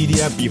mainstream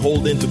media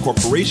beholden to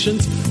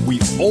corporations, we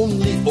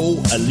only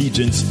owe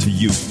allegiance to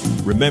you.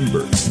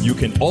 Remember, you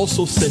can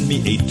also send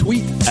me a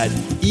tweet at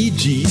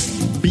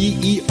EGBERTOWILLIES.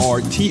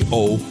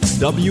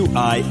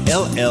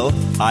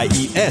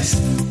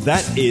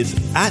 That is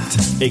at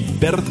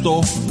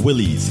Egberto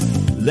Willies.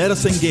 Let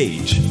us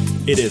engage.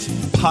 It is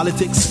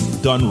politics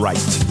done right.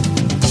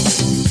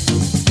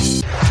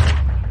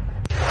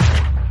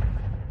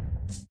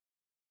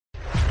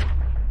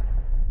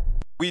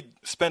 We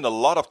spend a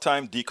lot of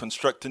time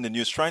deconstructing the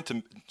news, trying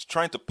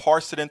to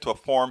parse it into a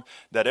form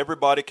that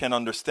everybody can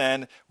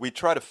understand. We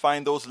try to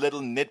find those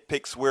little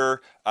nitpicks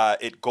where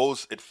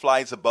it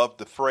flies above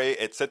the fray,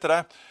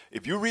 etc.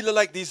 If you really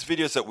like these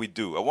videos that we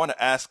do, I want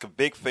to ask a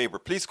big favor.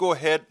 Please go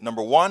ahead.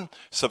 Number 1,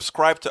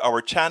 subscribe to our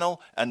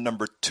channel. And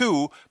number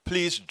 2,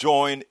 please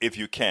join if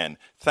you can.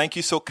 Thank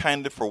you so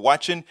kindly for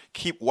watching.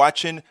 Keep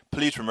watching.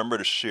 Please remember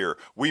to share.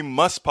 We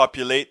must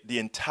populate the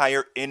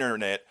entire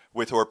internet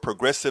with our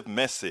progressive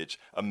message,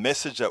 a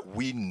message that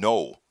we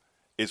know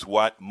is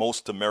what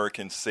most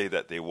Americans say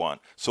that they want.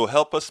 So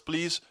help us,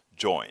 please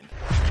join.